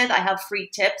started with. I have free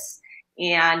tips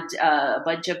and a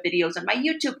bunch of videos on my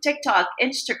YouTube, TikTok,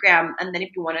 Instagram. And then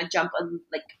if you want to jump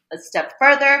a step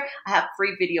further, I have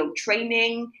free video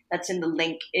training that's in the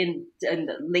link in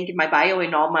the link in my bio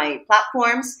in all my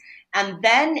platforms. And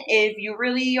then if you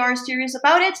really are serious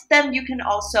about it, then you can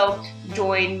also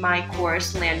join my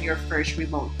course, Land Your First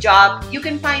Remote Job. You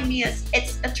can find me as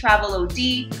It's a Travel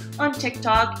OD on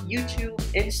TikTok, YouTube,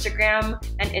 Instagram,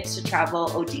 and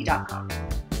itsatravelod.com.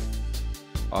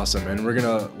 Awesome. And we're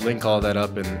going to link all that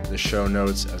up in the show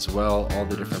notes as well, all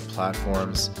the different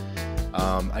platforms.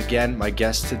 Again, my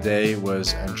guest today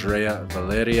was Andrea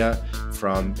Valeria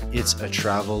from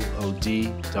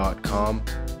itsatravelod.com.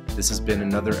 This has been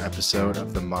another episode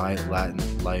of the My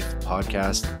Latin Life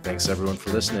podcast. Thanks everyone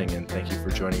for listening, and thank you for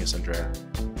joining us, Andrea.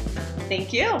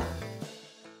 Thank you.